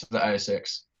cent to the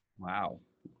ASX. Wow.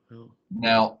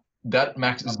 Now that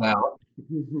maxes out.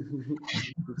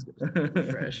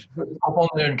 Fresh. Hop on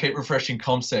there and keep refreshing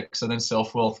CommSec, so then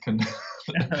Self-Wealth can do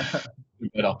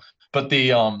better. But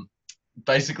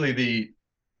basically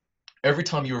every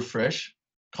time you refresh,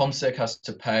 CommSec has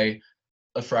to pay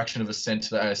a fraction of a cent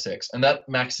to the ASX, and that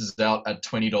maxes out at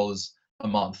 $20 a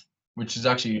month, which is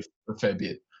actually a fair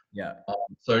bit. Yeah.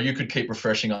 So you could keep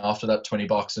refreshing after that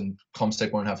 $20, and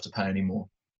CommSec won't have to pay anymore.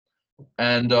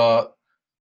 And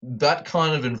that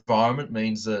kind of environment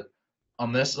means that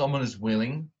unless someone is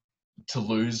willing to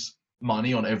lose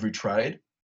money on every trade,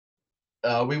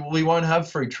 we won't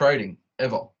have free trading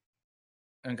ever.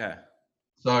 Okay.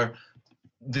 So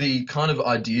the kind of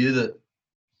idea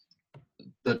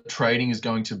that trading is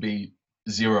going to be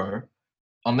zero,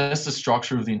 unless the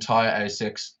structure of the entire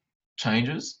ASX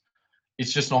changes,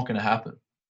 it's just not going to happen.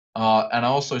 And I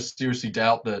also seriously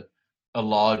doubt that a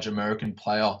large American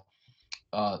player,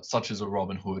 such as a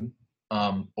Robinhood,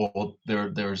 or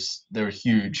there are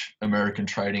huge American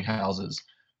trading houses,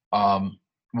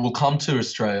 will come to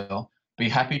Australia, be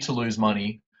happy to lose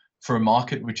money for a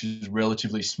market which is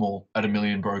relatively small at 1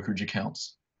 million brokerage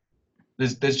accounts.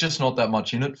 There's just not that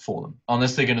much in it for them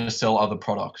unless they're going to sell other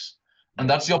products. And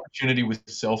that's the opportunity with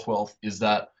Self-Wealth, is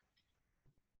that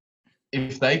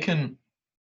if they can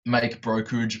make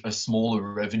brokerage a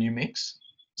smaller revenue mix,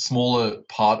 smaller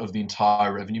part of the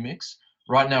entire revenue mix.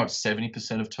 Right now it's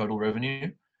 70% of total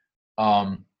revenue.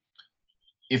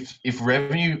 If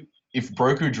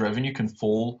brokerage revenue can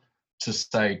fall to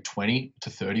say 20 to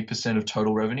 30% of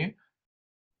total revenue,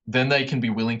 then they can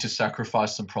be willing to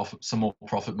sacrifice some more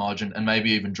profit margin, and maybe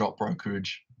even drop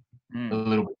brokerage a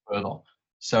little bit further.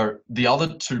 So the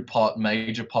other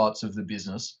major parts of the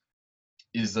business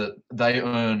is that they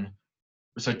earn,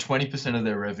 so 20% of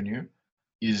their revenue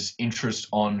is interest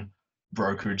on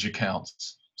brokerage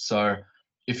accounts. So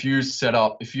if you set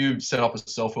up a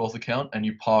Self-Wealth account and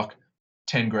you park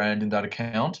 10 grand in that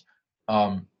account,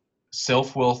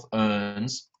 Self-Wealth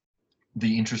earns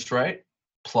the interest rate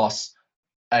plus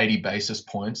 80 basis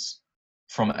points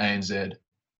from ANZ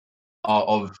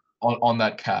on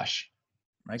that cash.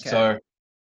 Okay. So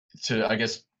to, I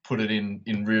guess, put it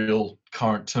in real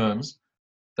current terms,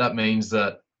 that means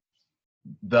that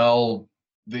the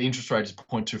interest rate is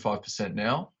 0.25%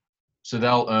 now, so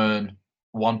they'll earn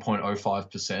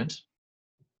 1.05%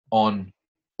 on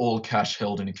all cash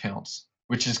held in accounts,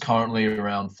 which is currently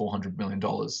around $400 million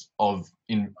of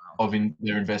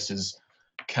their investors'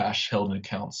 cash held in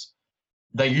accounts.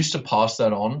 They used to pass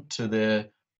that on to their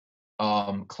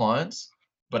clients,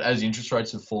 but as interest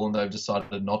rates have fallen, they've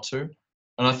decided not to.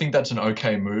 And I think that's an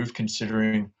okay move,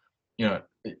 considering,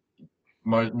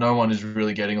 no one is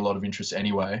really getting a lot of interest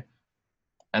anyway,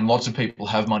 and lots of people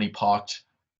have money parked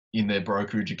in their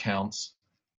brokerage accounts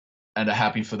and are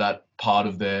happy for that part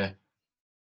of their,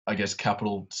 I guess,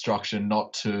 capital structure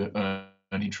not to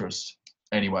earn interest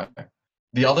anyway.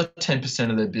 The other 10%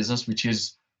 of their business, which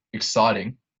is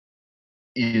exciting,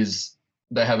 is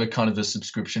they have a kind of a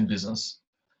subscription business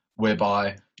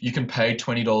whereby you can pay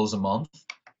 $20 a month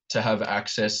to have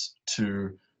access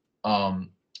to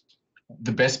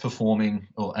the best performing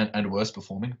and worst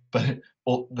performing, but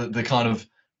the kind of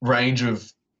range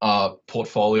of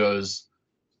portfolios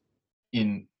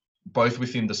in both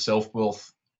within the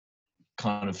Self-Wealth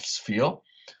kind of sphere,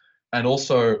 and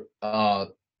also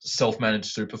self-managed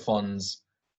super funds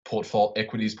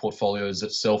equities portfolios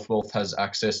that Self-Wealth has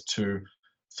access to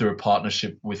through a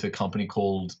partnership with a company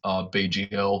called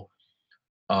BGL,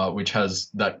 which has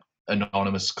that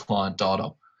anonymous client data.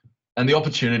 And the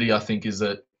opportunity, I think, is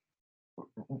that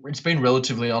it's been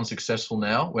relatively unsuccessful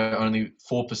now, where only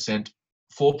 4%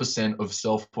 of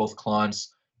Self-Wealth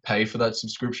clients pay for that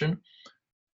subscription.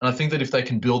 And I think that if they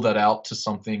can build that out to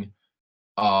something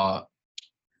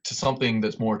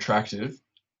that's more attractive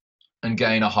and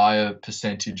gain a higher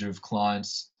percentage of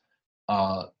clients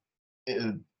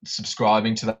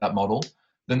subscribing to that model,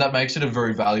 then that makes it a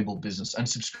very valuable business. And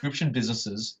subscription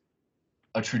businesses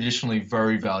are traditionally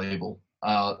very valuable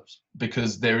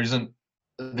because there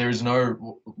is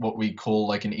no what we call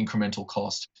like an incremental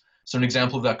cost. So an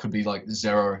example of that could be like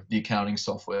Xero, the accounting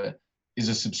software, is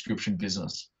a subscription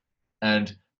business.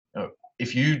 And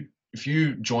if you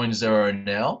join Xero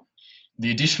now,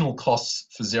 the additional costs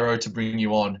for Xero to bring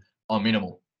you on are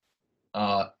minimal.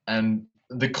 And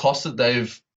the cost that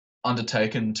they've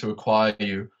undertaken to acquire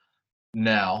you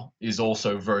now is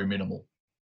also very minimal.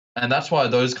 And that's why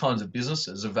those kinds of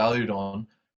businesses are valued on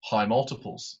high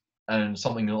multiples. and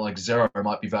something like Zero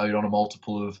might be valued on a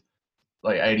multiple of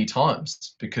like 80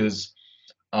 times because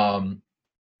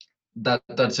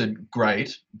that's a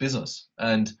great business,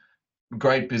 and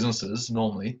great businesses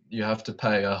normally you have to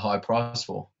pay a high price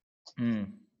for.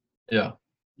 Yeah.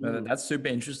 No, that's super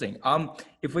interesting.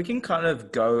 If we can kind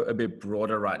of go a bit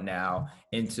broader right now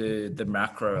into the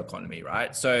macro economy,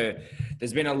 right? So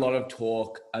there's been a lot of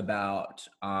talk about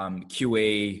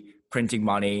QE, printing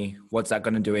money, what's that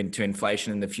going to do into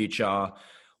inflation in the future?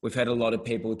 We've heard a lot of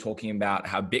people talking about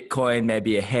how Bitcoin may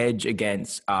be a hedge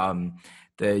against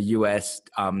the US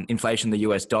inflation, the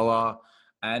US dollar.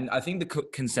 And I think the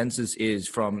consensus is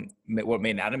from what me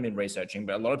and Adam have been researching,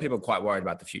 but a lot of people are quite worried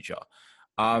about the future.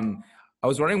 I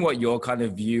was wondering what your kind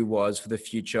of view was for the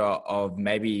future of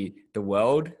maybe the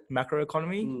world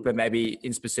macroeconomy, but maybe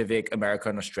in specific America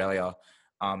and Australia,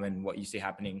 and what you see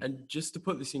happening. And just to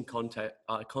put this in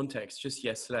context, just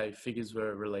yesterday, figures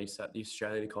were released that the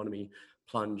Australian economy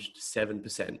plunged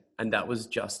 7%, and that was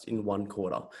just in one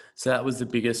quarter. So that was the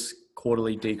biggest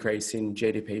quarterly decrease in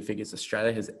GDP figures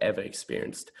Australia has ever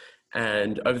experienced.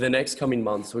 And over the next coming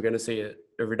months, we're going to see a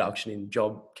reduction in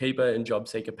JobKeeper and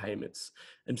JobSeeker payments.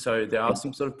 And so there are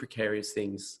some sort of precarious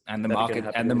things. And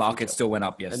the market still went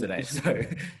up yesterday. So,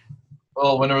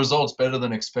 well, when a result's better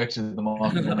than expected, the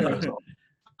market goes up.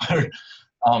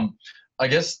 I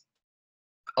guess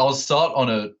I'll start on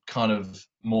a kind of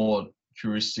more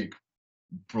heuristic,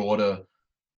 broader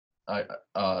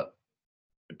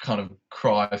kind of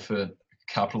cry for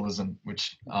capitalism,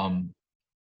 which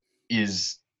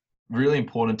is really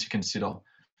important to consider.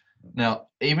 Now,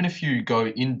 even if you go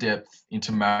in depth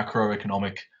into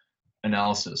macroeconomic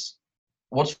analysis,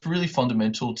 what's really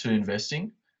fundamental to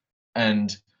investing,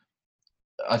 and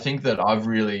I think that I've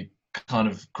really kind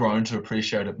of grown to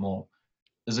appreciate it more,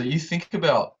 is that you think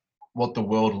about what the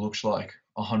world looks like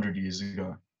 100 years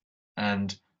ago,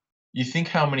 and you think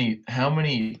how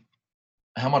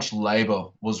much labor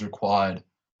was required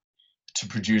to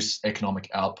produce economic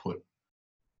output.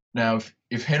 Now,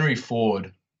 if Henry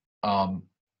Ford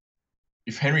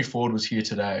was here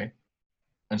today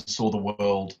and saw the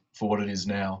world for what it is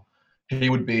now, he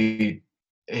would be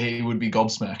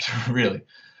gobsmacked, really.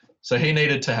 So he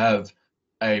needed to have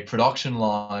a production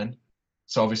line.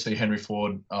 So obviously Henry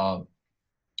Ford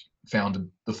founded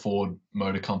the Ford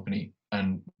Motor Company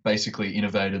and basically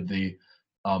innovated the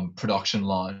production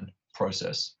line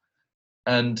process.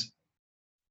 And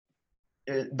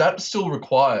that still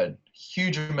required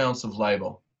huge amounts of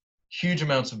labor, huge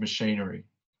amounts of machinery,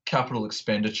 capital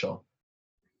expenditure.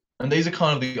 And these are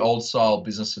kind of the old style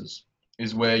businesses,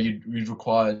 is where you'd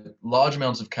require large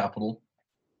amounts of capital,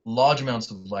 large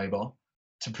amounts of labor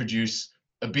to produce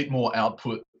a bit more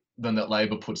output than that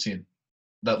labor puts in,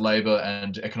 that labor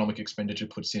and economic expenditure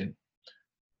puts in.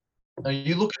 Now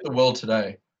you look at the world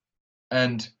today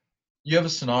and you have a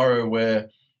scenario where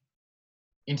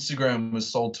Instagram was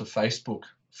sold to Facebook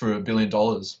for $1 billion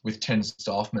with 10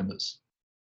 staff members.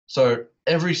 So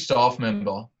every staff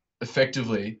member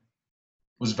effectively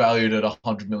was valued at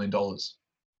 $100 million.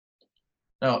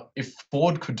 Now, if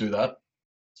Ford could do that,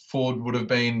 Ford would have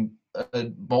been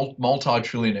a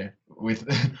multi-trillionaire with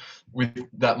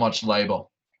that much labor.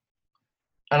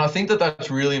 And I think that that's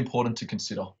really important to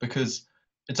consider, because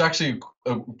it's actually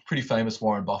a pretty famous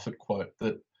Warren Buffett quote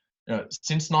that,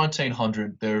 since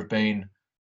 1900, there have been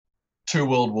 2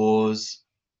 world wars,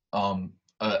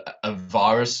 a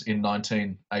virus in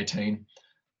 1918,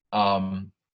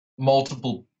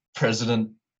 multiple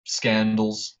president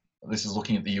scandals. This is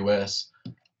looking at the US,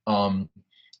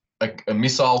 a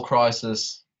missile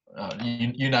crisis,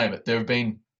 you name it. There have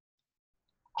been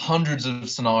hundreds of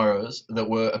scenarios that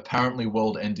were apparently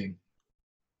world-ending,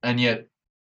 and yet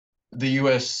the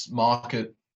US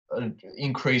market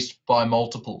increased by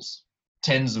multiples,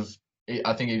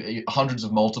 hundreds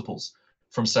of multiples,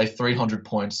 from say 300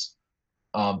 points.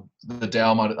 I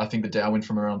think the Dow went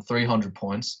from around 300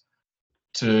 points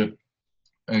to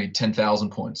 10,000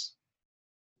 points.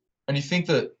 And you think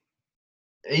that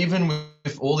even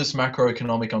with all this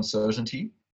macroeconomic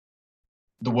uncertainty,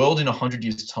 the world in 100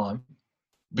 years' time,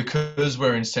 because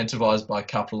we're incentivized by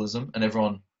capitalism and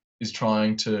everyone is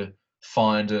trying to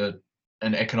find an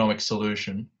economic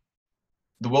solution,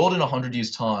 the world in 100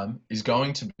 years' time is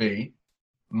going to be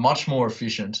much more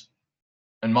efficient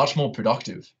and much more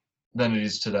productive than it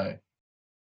is today,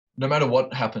 no matter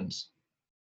what happens.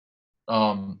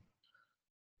 And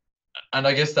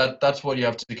I guess that's what you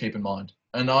have to keep in mind.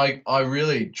 And I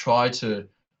really try to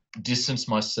distance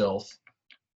myself.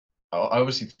 I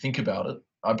obviously think about it,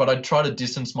 but I try to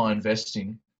distance my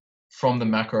investing from the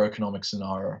macroeconomic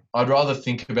scenario. I'd rather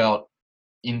think about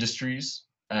industries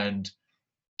and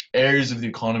areas of the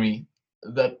economy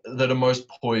that are most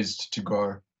poised to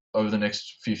grow over the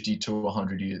next 50 to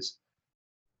 100 years.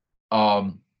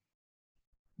 But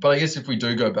I guess if we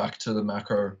do go back to the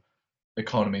macro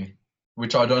economy,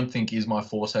 which I don't think is my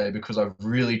forte because I've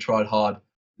really tried hard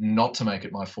not to make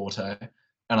it my forte,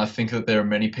 and I think that there are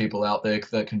many people out there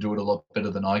that can do it a lot better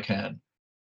than I can.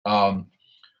 Am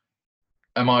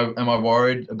I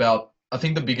worried about? I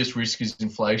think the biggest risk is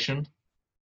inflation,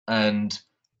 and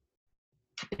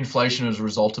inflation as a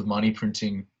result of money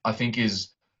printing, I think, is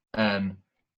an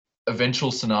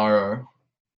eventual scenario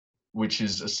which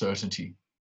is a certainty,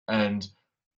 and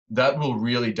that will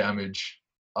really damage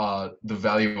the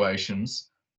valuations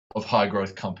of high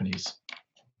growth companies,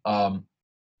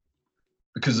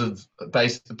 because of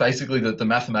basically the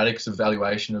mathematics of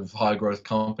valuation of high growth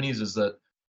companies is that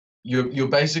you're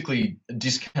basically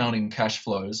discounting cash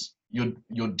flows.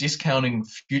 You're discounting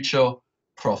future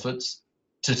profits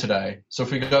to today. So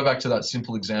if we go back to that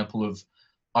simple example of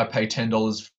I pay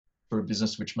 $10 for a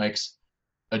business which makes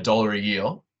 $1 a year,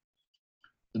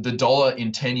 the dollar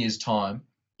in 10 years time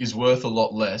is worth a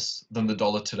lot less than the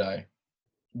dollar today.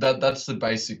 That's the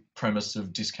basic premise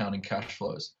of discounting cash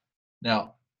flows.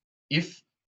 Now, if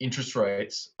interest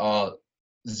rates are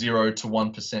 0 to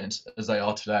 1% as they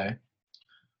are today,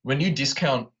 when you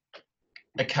discount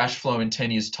a cash flow in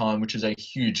 10 years time, which is a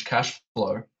huge cash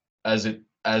flow as it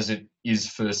is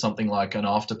for something like an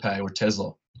Afterpay or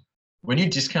Tesla, when you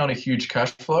discount a huge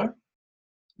cash flow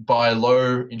by a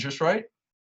low interest rate,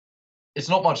 it's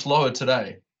not much lower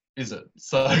today, is it?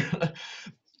 So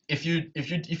if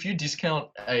you discount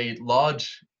a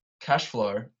large cash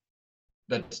flow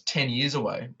that's 10 years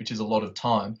away, which is a lot of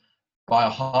time, by a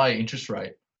high interest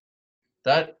rate,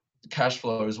 that cash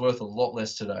flow is worth a lot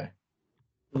less today.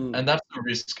 And that's the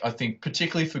risk, I think,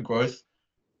 particularly for growth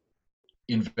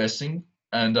investing.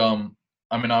 And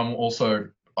I mean,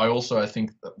 I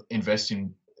think invest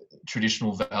in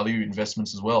traditional value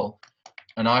investments as well.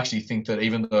 And I actually think that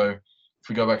even though, if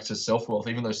we go back to self-wealth,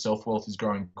 even though self-wealth is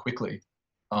growing quickly,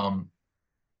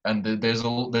 and there's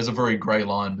a very grey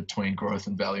line between growth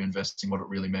and value investing, what it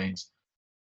really means.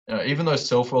 Even though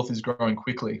self-wealth is growing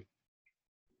quickly,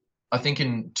 I think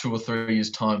in 2 or 3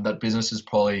 years' time, that business is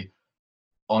probably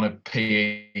on a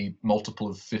PE multiple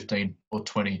of 15 or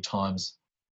 20 times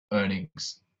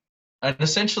earnings. And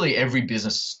essentially every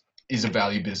business is a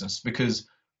value business, because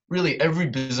really every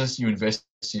business you invest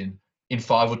in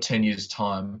 5 or 10 years'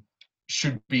 time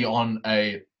should be on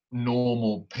a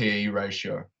normal PE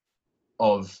ratio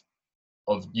of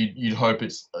you'd hope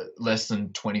it's less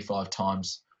than 25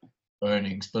 times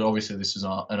earnings, but obviously this is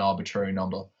an arbitrary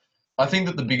number. I think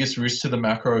that the biggest risk to the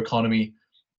macro economy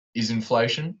is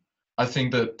inflation. I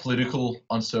think that political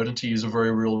uncertainty is a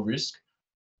very real risk.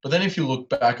 But then if you look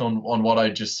back on what I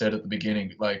just said at the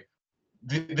beginning, like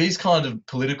these kind of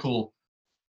political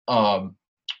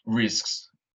risks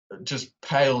just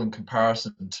pale in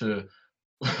comparison to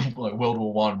like World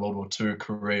War I, World War II,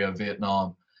 Korea,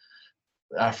 Vietnam,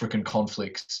 African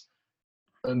conflicts.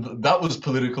 And that was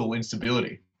political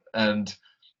instability. And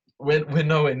we're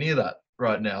nowhere near that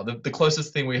right now. The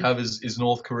closest thing we have is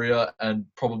North Korea and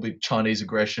probably Chinese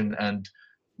aggression and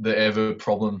the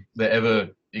ever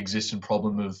existent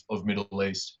problem of Middle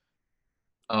East.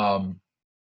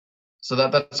 So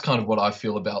that's kind of what I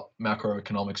feel about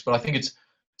macroeconomics. But I think it's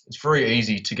very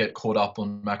easy to get caught up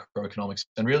on macroeconomics.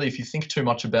 And really, if you think too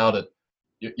much about it,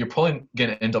 you're probably going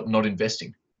to end up not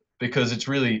investing, because it's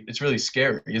really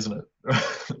scary, isn't it?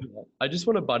 I just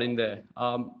want to butt in there.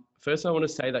 First, I want to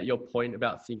say that your point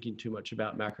about thinking too much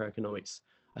about macroeconomics,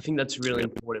 I think that's really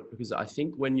important, because I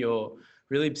think when you're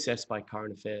really obsessed by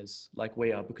current affairs, like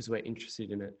we are, because we're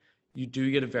interested in it, you do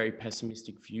get a very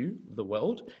pessimistic view of the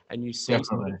world, and you see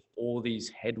all these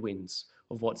headwinds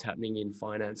of what's happening in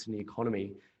finance and the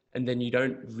economy, and then you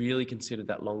don't really consider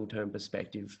that long-term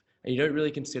perspective, and you don't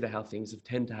really consider how things have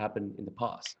tended to happen in the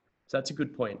past. So that's a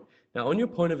good point. Now, on your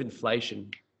point of inflation,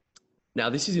 now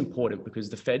this is important because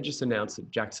the Fed just announced at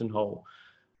Jackson Hole,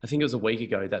 I think it was a week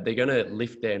ago, that they're going to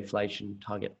lift their inflation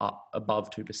target up above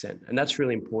 2%. And that's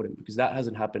really important because that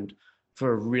hasn't happened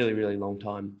for a really, really long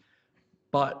time.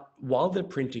 But while they're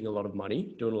printing a lot of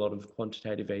money, doing a lot of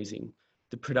quantitative easing,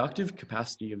 the productive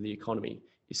capacity of the economy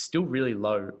is still really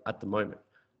low at the moment.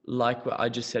 Like what I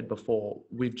just said before,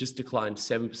 we've just declined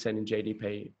 7% in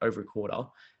GDP over a quarter,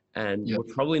 and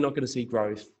we're probably not going to see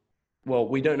growth. Well,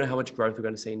 we don't know how much growth we're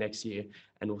going to see next year,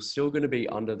 and we're still going to be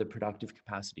under the productive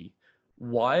capacity.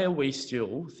 Why are we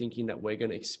still thinking that we're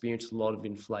going to experience a lot of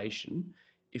inflation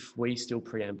if we still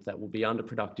preempt that we'll be under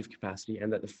productive capacity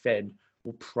and that the Fed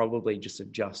will probably just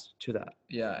adjust to that.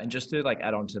 Yeah, and just to like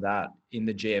add on to that, in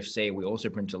the GFC, we also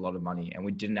printed a lot of money, and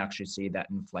we didn't actually see that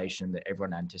inflation that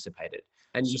everyone anticipated.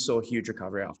 And you saw a huge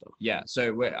recovery after. Yeah,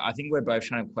 so I think we're both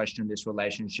trying to question this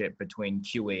relationship between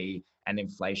QE and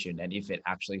inflation, and if it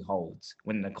actually holds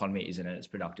when an economy isn't at its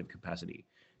productive capacity.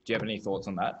 Do you have any thoughts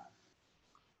on that?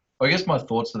 I guess my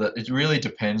thoughts are that it really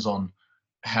depends on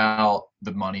how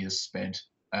the money is spent.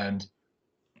 And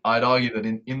I'd argue that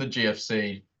in the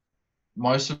GFC,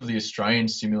 most of the Australian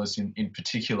stimulus in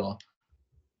particular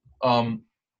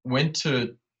went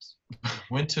to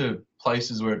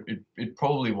places where it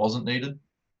probably wasn't needed,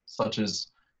 such as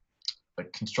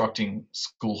like constructing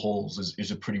school halls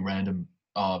is a pretty random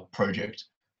project.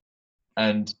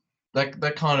 And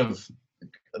that kind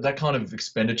of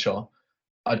expenditure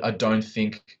I don't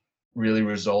think really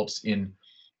results in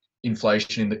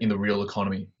inflation in the real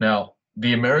economy. Now,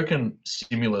 the American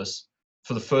stimulus,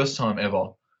 for the first time ever,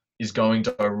 is going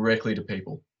directly to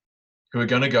people who are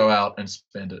going to go out and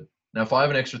spend it. Now, if I have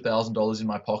an extra $1,000 in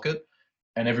my pocket,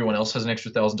 and everyone else has an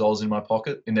extra $1,000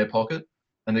 in their pocket,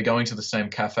 and they're going to the same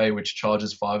cafe which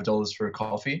charges $5 for a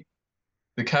coffee,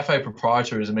 the cafe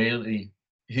proprietor is immediately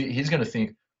he's going to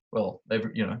think, well,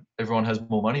 everyone has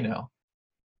more money now.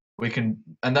 We can,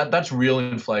 and that's real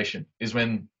inflation, is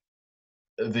when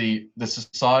the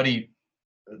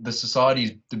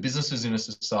businesses in a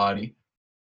society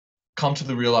come to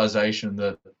the realization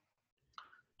that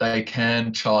they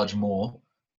can charge more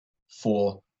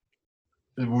for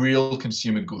real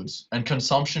consumer goods, and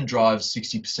consumption drives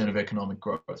 60% of economic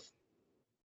growth.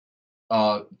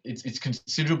 It's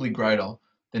considerably greater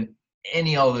than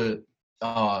any other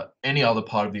part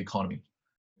of the economy,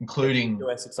 including the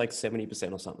US. It's like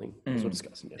 70% or something. As we're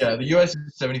discussing. Yeah, the US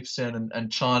is 70%,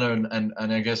 and China and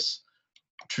I guess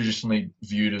traditionally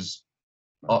viewed as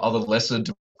other lesser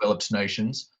developed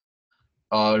nations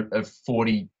are at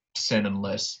 40% and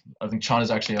less. I think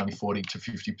China's actually only 40 to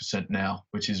 50% now,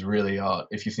 which is really,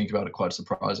 if you think about it, quite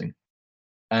surprising.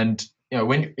 And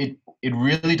when it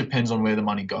really depends on where the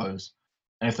money goes.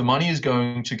 And if the money is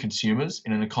going to consumers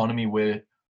in an economy where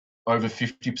over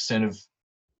 50% of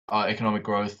economic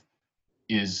growth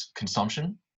is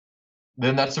consumption,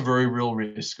 then that's a very real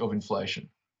risk of inflation.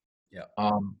 Yeah.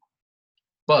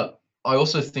 But I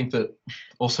also think that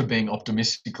also being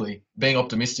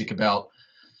optimistic about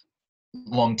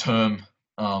long-term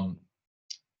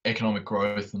economic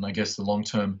growth, and I guess the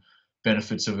long-term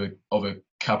benefits of a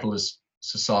capitalist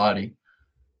society,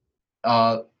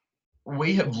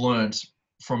 we have learned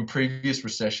from previous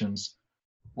recessions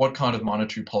what kind of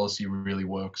monetary policy really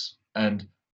works and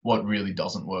what really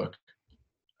doesn't work.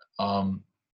 And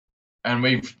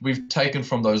we've taken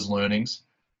from those learnings,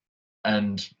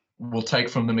 and we'll take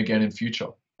from them again in future,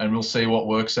 and we'll see what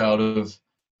works out of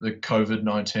the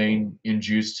COVID-19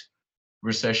 induced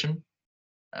recession,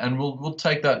 and we'll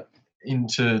take that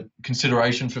into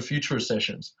consideration for future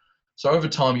recessions. So over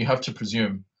time, you have to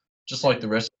presume, just like the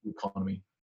rest of the economy,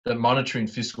 that monetary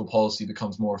and fiscal policy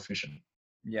becomes more efficient.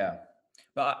 Yeah,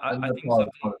 but I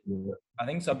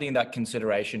think something that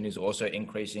consideration is also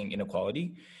increasing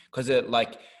inequality, because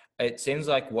it seems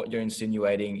like what you're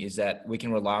insinuating is that we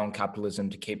can rely on capitalism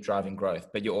to keep driving growth,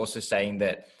 but you're also saying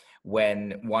that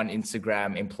when one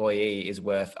Instagram employee is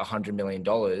worth $100 million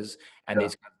and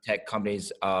these tech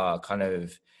companies are kind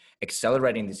of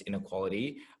accelerating this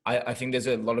inequality, I think there's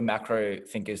a lot of macro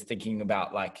thinkers thinking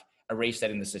about like a reset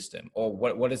in the system, or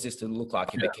what does this look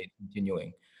like if it keeps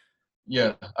continuing?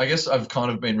 Yeah, I guess I've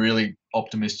kind of been really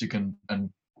optimistic and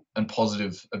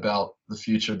positive about the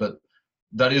future, but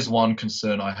that is one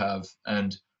concern I have,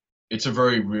 and it's a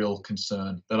very real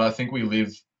concern, that I think we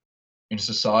live in a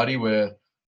society where,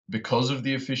 because of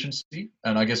the efficiency,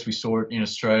 and I guess we saw it in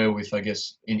Australia with, I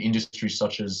guess, in industries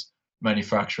such as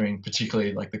manufacturing,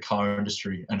 particularly like the car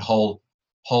industry, and whole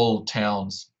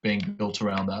towns being built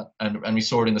around that, and we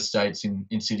saw it in the States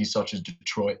in cities such as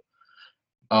Detroit.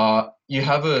 You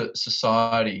have a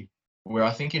society where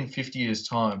I think in 50 years'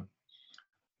 time,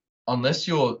 unless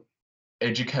you're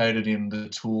educated in the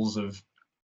tools of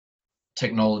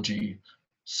technology,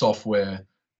 software,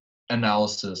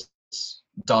 analysis,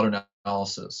 data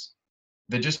analysis,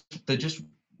 there just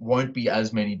won't be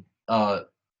as many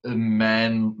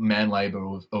man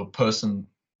labor or person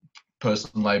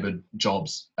labored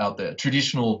jobs out there,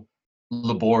 traditional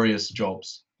laborious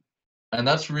jobs. And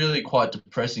that's really quite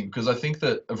depressing, because I think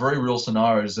that a very real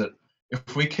scenario is that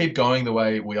if we keep going the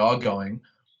way we are going,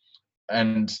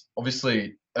 and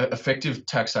obviously effective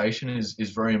taxation is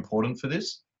very important for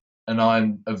this, and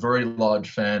I'm a very large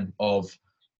fan of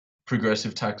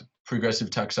progressive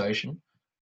taxation.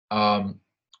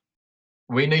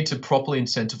 We need to properly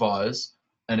incentivize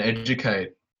and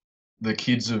educate the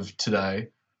kids of today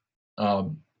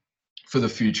for the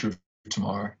future of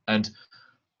tomorrow. And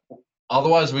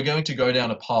otherwise, we're going to go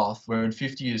down a path where in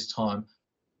 50 years' time,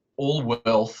 all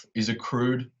wealth is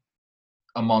accrued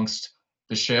amongst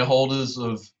the shareholders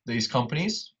of these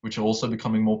companies, which are also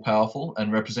becoming more powerful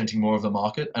and representing more of the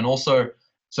market, and also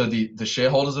so the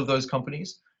shareholders of those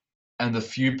companies and the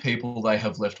few people they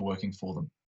have left working for them.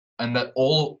 And that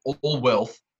all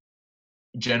wealth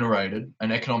generated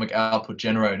and economic output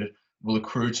generated will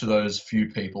accrue to those few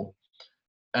people.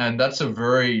 And that's a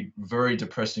very, very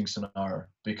depressing scenario,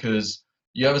 because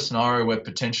you have a scenario where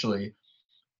potentially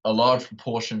a large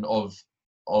proportion of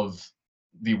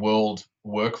the world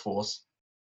workforce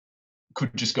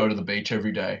could just go to the beach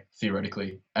every day,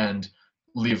 theoretically, and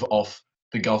live off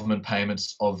the government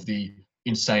payments of the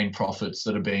insane profits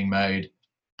that are being made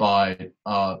by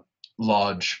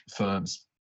large firms.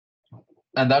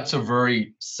 And that's a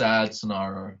very sad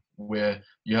scenario where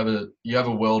you have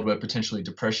a world where potentially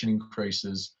depression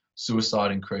increases,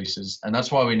 suicide increases, and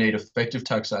that's why we need effective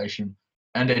taxation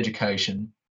and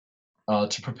education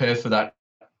to prepare for that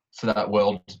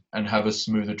world and have a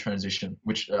smoother transition.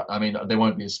 Which I mean, there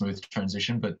won't be a smooth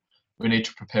transition, but we need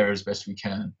to prepare as best we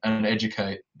can and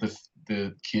educate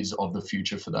the kids of the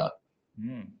future for that.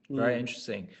 Very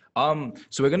interesting.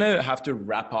 So we're gonna have to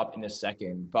wrap up in a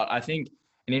second, but I think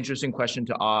an interesting question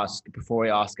to ask before we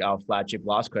ask our flagship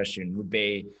last question would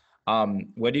be,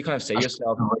 where do you kind of see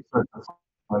yourself?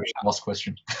 Last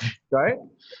question. Sorry?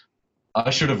 I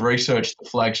should have researched the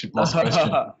flagship last question.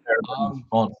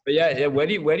 But yeah, where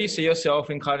do you see yourself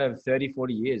in kind of 30,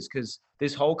 40 years? Because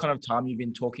this whole kind of time you've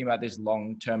been talking about this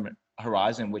long-term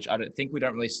horizon, which I don't think we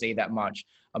don't really see that much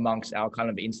amongst our kind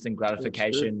of instant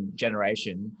gratification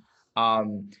generation.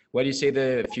 Where do you see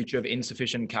the future of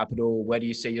insufficient capital? Where do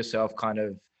you see yourself kind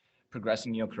of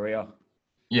progressing your career?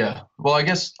 Yeah, well, I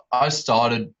guess I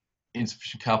started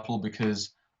Insufficient Capital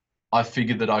because I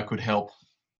figured that I could help.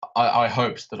 I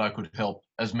hoped that I could help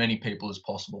as many people as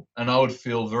possible. And I would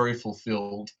feel very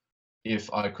fulfilled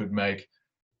if I could make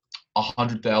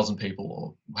 100,000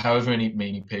 people or however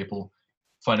many people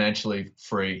financially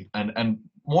free and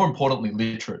more importantly,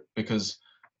 literate, because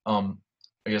I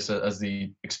guess as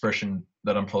the expression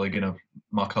that I'm probably going to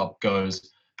muck up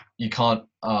goes, you can't,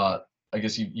 I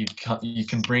guess you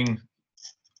can bring,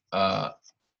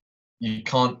 you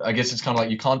can't, I guess it's kind of like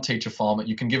you can't teach a farmer.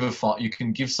 You can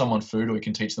give someone food, or you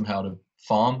can teach them how to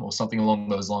farm or something along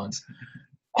those lines.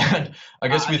 I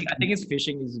guess I think it's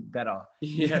fishing is better.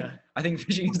 Yeah. I think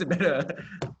fishing is the better.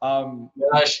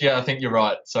 Yeah, I think you're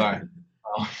right. Sorry.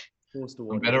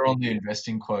 I'm better on the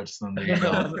investing quotes than the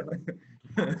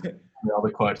other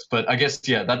quotes. But I guess,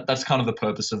 yeah, that's kind of the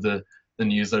purpose of the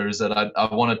newsletter, is that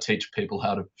I want to teach people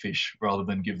how to fish rather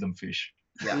than give them fish.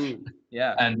 Yeah.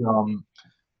 Yeah. And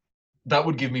that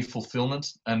would give me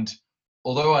fulfillment. And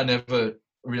although I never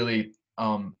really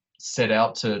set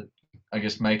out to, I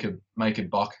guess, make a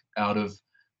buck out of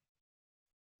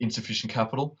Insufficient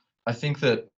Capital, I think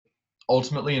that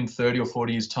ultimately in 30 or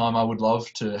 40 years' time, I would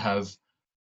love to have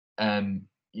an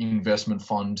investment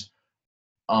fund.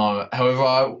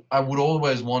 However, I would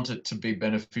always want it to be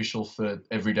beneficial for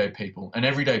everyday people, and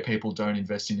everyday people don't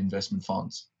invest in investment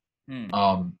funds,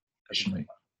 efficiently.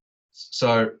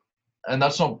 So, and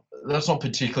that's not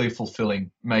particularly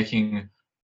fulfilling. Making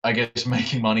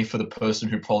money for the person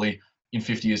who probably in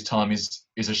 50 years' time is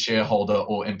a shareholder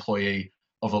or employee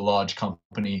of a large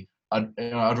company.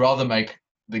 I'd rather make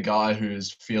the guy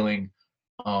who's feeling,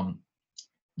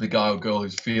 the guy or girl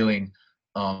who's feeling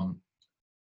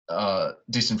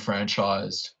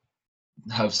disenfranchised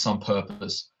have some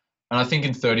purpose. And I think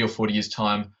in 30 or 40 years'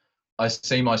 time, I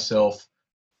see myself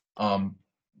in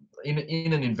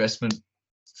an investment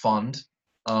fund,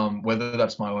 whether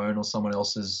that's my own or someone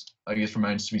else's, I guess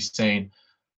remains to be seen,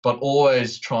 but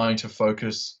always trying to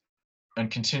focus and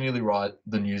continually write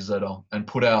the newsletter and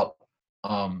put out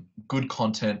good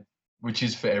content, which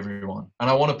is for everyone. And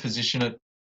I want to position it,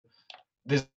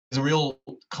 there's a real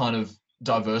kind of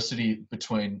diversity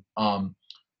between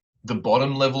the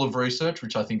bottom level of research,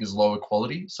 which I think is lower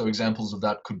quality. So examples of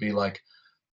that could be like,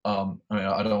 I mean,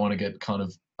 I don't want to get kind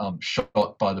of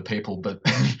shot by the people, but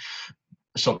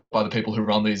shot by the people who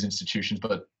run these institutions.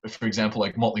 But for example,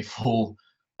 like Motley Fool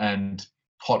and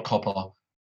Hot Copper,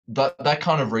 that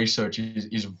kind of research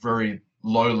is very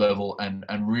low level and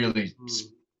really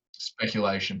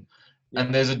speculation. Yeah.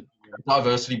 And there's a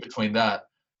diversity between that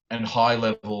and high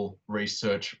level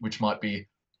research, which might be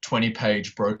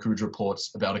 20-page brokerage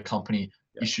reports about a company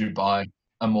issued by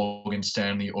a Morgan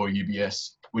Stanley or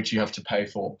UBS, which you have to pay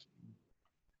for.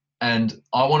 And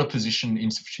I want to position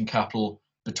Insufficient Capital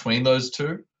between those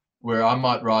two where I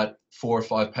might write 4 or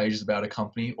 5 pages about a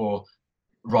company or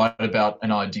write about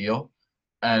an idea,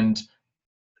 and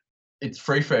it's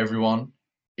free for everyone.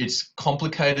 It's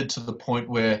complicated to the point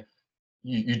where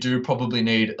you do probably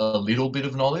need a little bit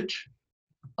of knowledge,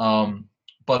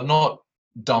 but not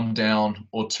dumbed down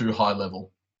or too high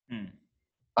level.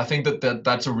 I think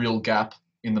that's a real gap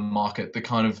in the market, the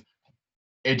kind of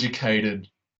educated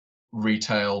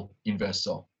retail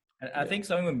investor. And I think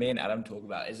something that me and Adam talk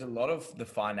about is a lot of the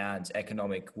finance,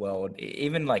 economic world,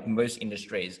 even like most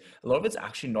industries, a lot of it's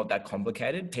actually not that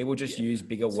complicated. People just use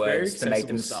bigger words to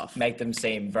make them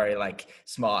seem very like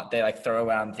smart. They like throw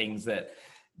around things that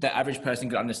the average person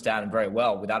could understand very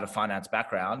well without a finance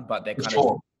background, but they're kind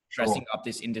of dressing up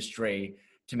this industry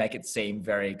to make it seem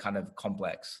very kind of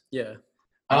complex. Yeah.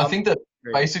 And I think that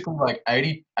basically like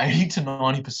 80 to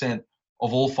 90%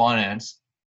 of all finance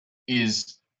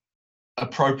is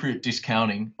appropriate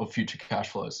discounting of future cash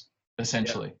flows,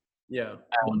 essentially. Yeah.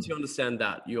 Once you understand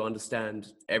that, you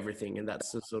understand everything, and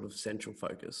that's the sort of central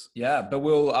focus. Yeah, but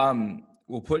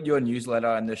we'll put your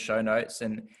newsletter in the show notes,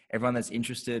 and everyone that's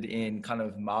interested in kind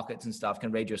of markets and stuff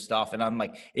can read your stuff. And I'm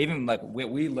like, even like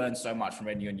we learn so much from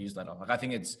reading your newsletter. Like I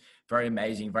think it's very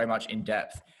amazing, very much in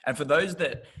depth. And for those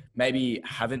that maybe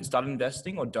haven't started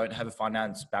investing or don't have a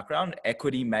finance background,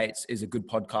 Equity Mates is a good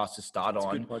podcast to start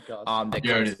on. That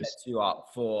kind of sets you up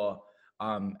for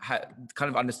kind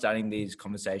of understanding these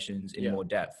conversations in more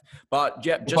depth. But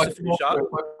yeah, just to finish up.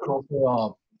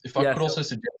 If I could also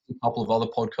suggest a couple of other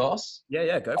podcasts.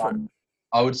 Yeah, go for it.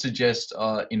 I would suggest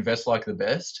Invest Like the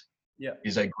Best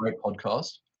is a great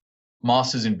podcast.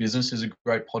 Masters in Business is a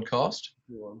great podcast.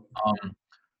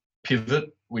 Pivot,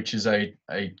 which is a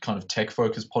kind of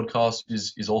tech-focused podcast,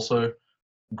 is also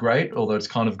great, although it's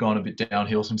kind of gone a bit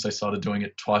downhill since they started doing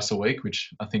it twice a week,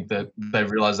 which I think that they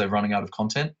realize they're running out of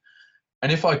content.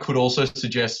 And if I could also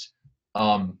suggest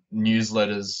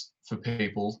newsletters for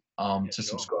people to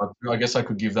subscribe to, I guess I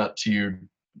could give that to you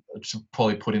to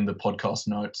probably put in the podcast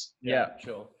notes. Yeah,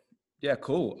 sure. Yeah,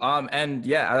 cool. And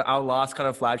yeah, our last kind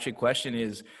of flagship question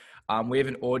is, we have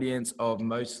an audience of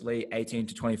mostly 18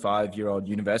 to 25-year-old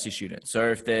university students. So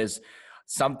if there's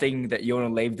something that you want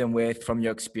to leave them with from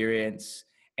your experience,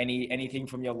 anything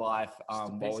from your life,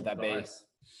 what would that be?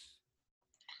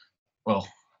 Well,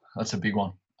 that's a big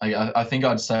one. I think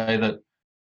I'd say that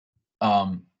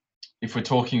if we're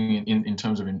talking in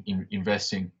terms of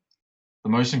investing, the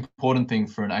most important thing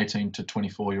for an 18 to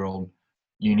 24-year-old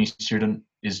uni student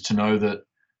is to know that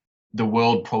the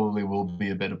world probably will be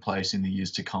a better place in the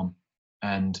years to come.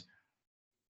 And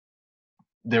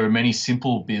there are many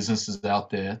simple businesses out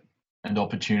there and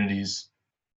opportunities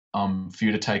for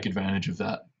you to take advantage of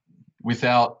that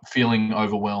without feeling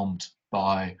overwhelmed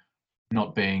by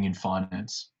not being in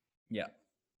finance. Yeah,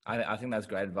 I think that's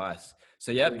great advice.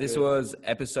 So yeah, this was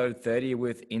episode 30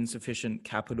 with Insufficient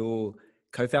Capital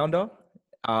co-founder,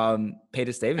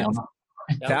 Peter Stevens.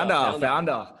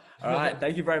 Founder. All right.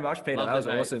 Thank you very much, Peter. That was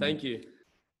awesome. Thank you.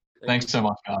 Thanks so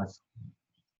much, guys.